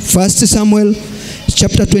kwanza, 1 Samuel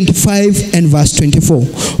chapter 25 and verse 24.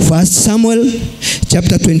 1 Samuel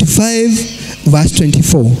chapter 25 verse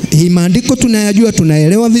 24. Hii maandiko tunayajua,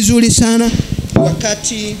 tunaelewa vizuri sana.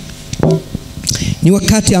 Ni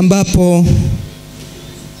wakati ambapo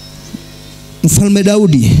Mfalme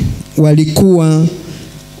Daudi walikuwa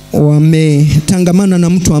wametangamana na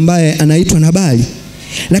mtu ambaye anaitwa Nabali.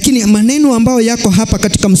 Lakini maneno ambayo yako hapa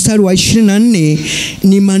katika mstari wa 24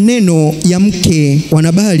 ni maneno ya mke wa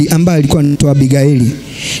Nabali ambaye alikuwa anaitwa Abigaili.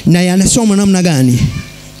 Na yanasoma namna gani?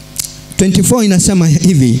 24 inasema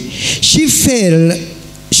hivi: She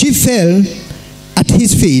fell at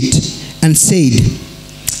his feet and said,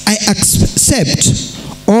 I accept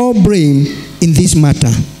all blame in this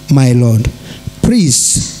matter, my Lord.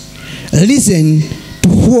 Please listen to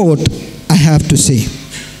what I have to say.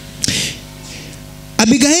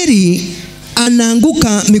 Abigaili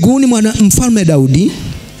anaanguka miguuni mwa Mfalme Daudi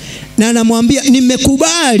na anamwambia,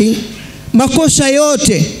 nimekubali makosa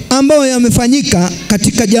yote ambayo yamefanyika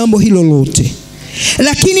katika jambo hilo lote,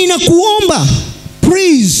 lakini nakuomba,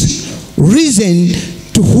 please listen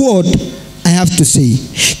to what I have to say.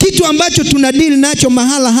 Kitu ambacho tunadili nacho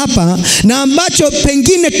mahala hapa na ambacho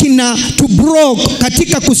pengine kina to block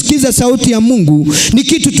katika kusikiza sauti ya Mungu ni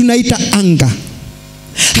kitu tunaita anga.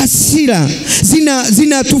 Hasira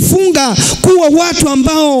zinatufunga kuwa watu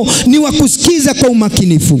ambao ni wa kusikiza kwa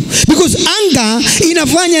umakinifu. Because anga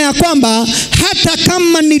inafanya ya kwamba hata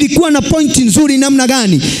kama nilikuwa na point nzuri namna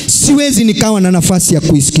gani, siwezi nikawa na nafasi ya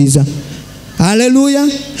kuisikiza. Hallelujah.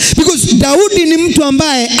 Because Daudi ni mtu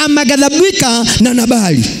ambaye ameghadhabika na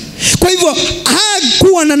Nabali. Kwa hivyo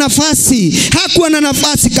hakuwa na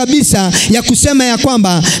nafasi kabisa ya kusema ya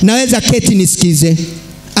kwamba naweza keti nisikize.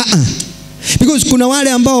 Because kuna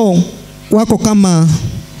wale ambao wako kama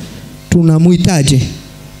tunamuitaje,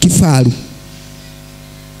 kifaru.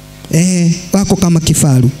 Wako kama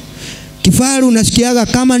kifaru. Kifaru unasikiaga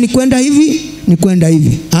kama ni kwenda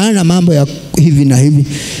hivi, hana mambo ya hivi na hivi.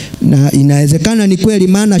 Na inawezekana ni kweli,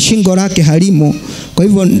 maana shingo lake halimo. Kwa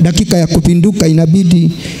hivyo dakika ya kupinduka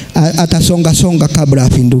inabidi atasonga kabla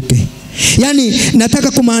apinduke. Yani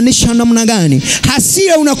nataka kumaanisha namna gani?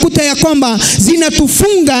 Hasira unakuta ya kwamba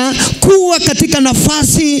zinatufunga kuwa katika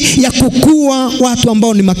nafasi ya kukua watu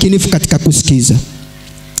ambao ni makinifu katika kusikiza.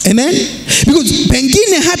 Amen. Because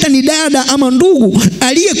pengine hata ni dada ama ndugu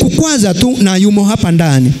aliyekukwaza tu na yumo hapa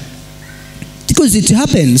ndani. Because it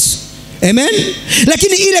happens. Amen.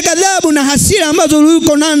 Lakini ile ghadhabu na hasira ambazo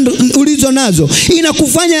ulizo nazo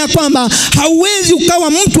inakufanya ya kwamba hauwezi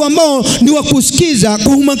ukawa mtu ambao ni wa kusikiza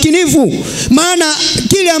kwa umakinifu. Maana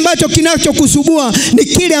kile ambacho kinachokusubua ni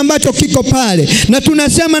kile ambacho kiko pale. Na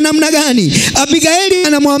tunasema namna gani? Abigaili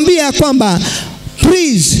anamwambia kwamba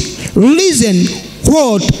please listen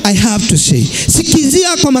what I have to say.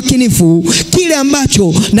 Sikizia kwa makinifu kile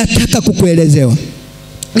ambacho nataka kukuelezewa.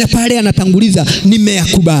 Na pale anatanguliza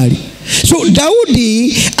nimeyakubali. So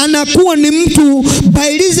Daudi anakuwa ni mtu,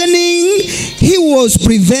 by listening he was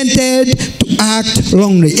prevented to act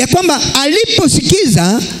wrongly. Ya kwamba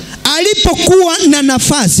aliposikiza, alipokuwa na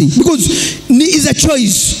nafasi, because is a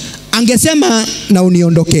choice. Angesema na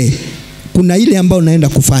uniondoke, kuna ile ambayo naenda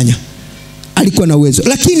kufanya. alikuwa na uwezo,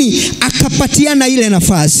 lakini akapatiana ile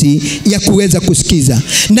nafasi ya kuweza kusikiza.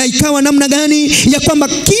 Na ikawa namna gani? Ya kwamba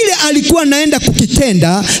kile alikuwa naenda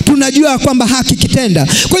kukitenda, tunajua kwamba hakikitenda.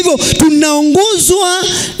 Kwa hivyo tunaongozwa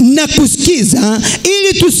na kusikiza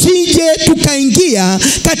ili tusije tukaingia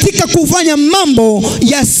katika kufanya mambo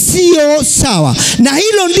yasiyo sawa. Na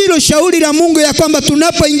hilo ndilo shauri la Mungu, ya kwamba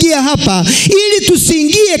tunapoingia hapa, ili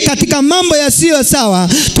tusiingie katika mambo yasiyo sawa,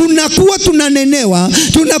 tunakuwa tunanenewa,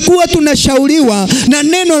 tunakuwa tunashauriwa na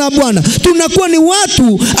neno la Bwana. Tunakuwa ni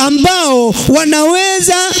watu ambao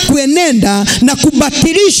wanaweza kuenenda na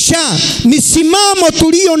kubatilisha misimamo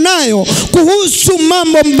tulio nayo kuhusu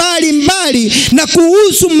mambo mbali na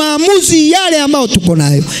kuhusu maamuzi yale ambao tuko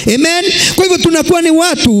nayo. Amen. Kwa hivyo tunakuwa ni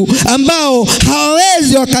watu ambao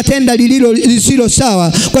hawawezi wakatenda lisilo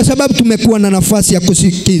sawa, kwa sababu tumekuwa na nafasi ya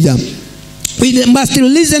kusikiza. We must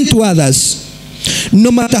listen to others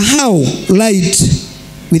no matter how right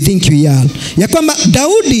we think we are. Ya kwamba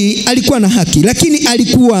Daudi alikuwa na haki, lakini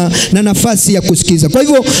alikuwa na nafasi ya kusikiza. Kwa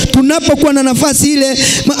hivyo tunapokuwa na nafasi ile,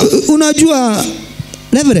 unajua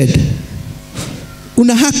Reverend,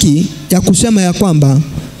 una haki ya kusema ya kwamba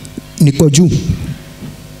niko juu,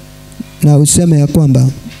 na useme ya kwamba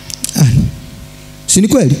si ni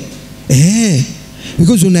kweli?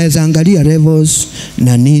 Because unaweza angalia levels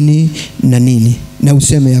na nini na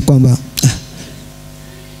useme ya kwamba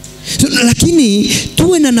so, lakini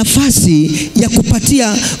tuwe na nafasi ya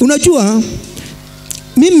kupatia. Unajua,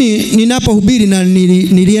 mimi ninapohubiri na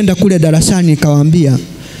nilienda kule darasani nikawaambia,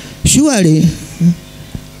 surely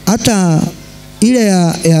hata ile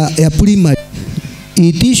ya primary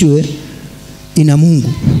itishwe ina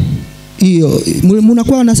Mungu. Hiyo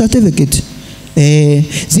mnakuwa na certificate.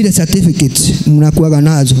 Zile certificate mnakuwa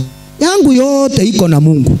nazo. Yangu yote iko na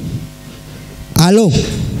Mungu. Halo.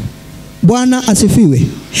 Bwana asifiwe.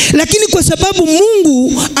 Lakini kwa sababu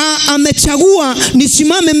Mungu amechagua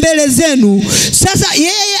nisimame mbele zenu, sasa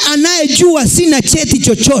yeye anayejua sina cheti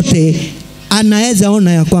chochote anaweza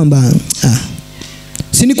ona ya kwamba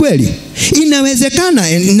si ni kweli? Inawezekana,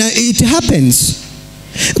 it happens.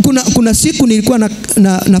 Kuna siku nilikuwa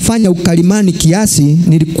nafanya ukalimani kiasi,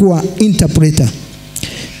 nilikuwa interpreter.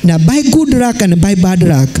 Na by good luck and by bad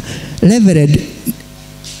luck, Reverend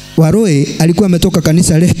Waroe alikuwa ametoka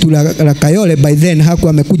kanisa letu la Kayole. By then hakuwa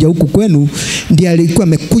amekuja huku kwenu, ndiye alikuwa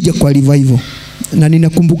amekuja kwa revival. Na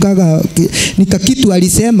ninakumbukaga kitu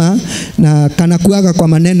alisema, na kanakuaga kwa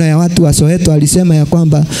maneno ya watu wa Soweto, alisema ya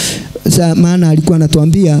kwamba maana alikuwa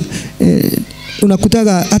anatuambia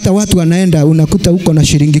unakutaga hata watu wanaenda, unakuta huko na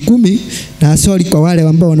shilingi 10, na sorry kwa wale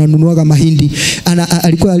ambao wananunuaga mahindi.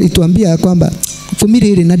 Alikuwa alituambia kwamba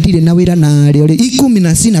familia na dile na wira na leo 10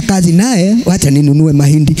 na sina kazi naye, wacha ninunue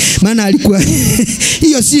mahindi. Maana alikuwa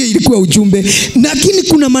hiyo sio ilikuwa ujumbe, lakini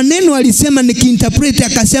kuna maneno alisema nikiinterpret,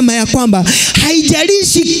 akasema ya kwamba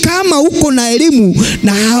haijalishi kama uko na elimu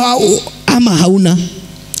na ama hauna.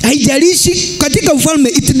 Haijalishi katika ufalme,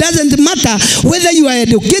 it doesn't matter whether you are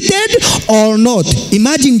educated or not.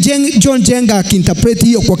 Imagine John Njenga akiinterpret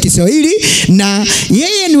hiyo kwa Kiswahili, na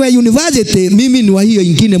yeye ni wa university, mimi ni wa hiyo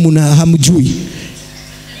ingine hamjui.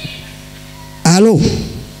 Halo.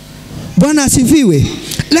 Bwana asifiwe.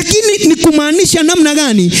 Lakini ni kumaanisha namna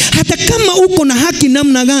gani? Hata kama uko na haki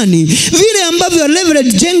namna gani, vile ambavyo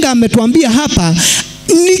Reverend Njenga ametuambia hapa,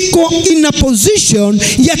 niko in a position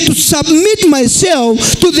ya to submit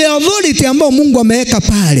myself to the authority ambao Mungu ameweka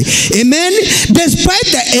pale. Amen.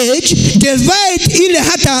 Despite the age, despite ile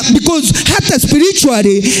because hata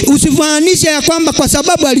spiritually usifananishe ya kwamba kwa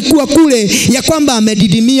sababu alikuwa kule ya kwamba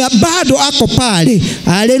amedidimia, bado ako pale.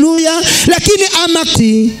 Haleluya. Lakini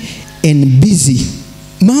amati and busy.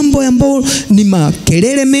 Mambo ambayo ni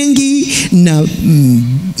makelele mengi na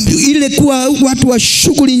ile kuwa watu wa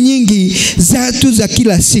shughuli nyingi za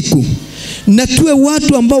kila siku. Na tuwe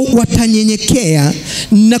watu ambao watanyenyekea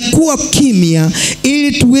na kuwa kimya,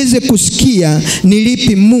 ili tuweze kusikia ni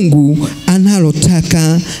lipi Mungu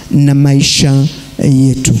analotaka na maisha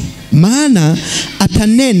yetu. Maana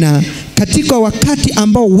atanena katika wakati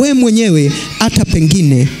ambao we mwenyewe hata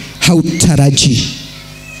pengine hautarajii.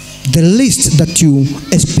 The least that you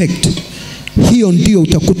expect. Hiyo ndio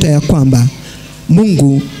utakuta ya kwamba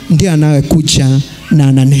Mungu ndiye anayekuja na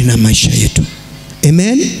ananena maisha yetu.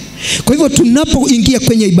 Amen. Kwa hivyo tunapoingia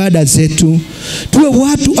kwenye ibada zetu, tuwe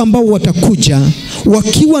watu ambao watakuja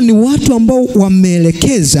wakiwa ni watu ambao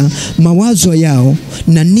wameelekeza mawazo yao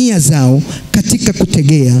na nia zao katika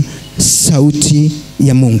kutegea sauti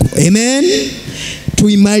ya Mungu. Amen.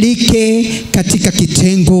 Tuimarike katika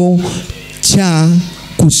kitengo cha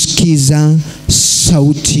kusikiza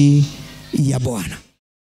sauti ya Bwana.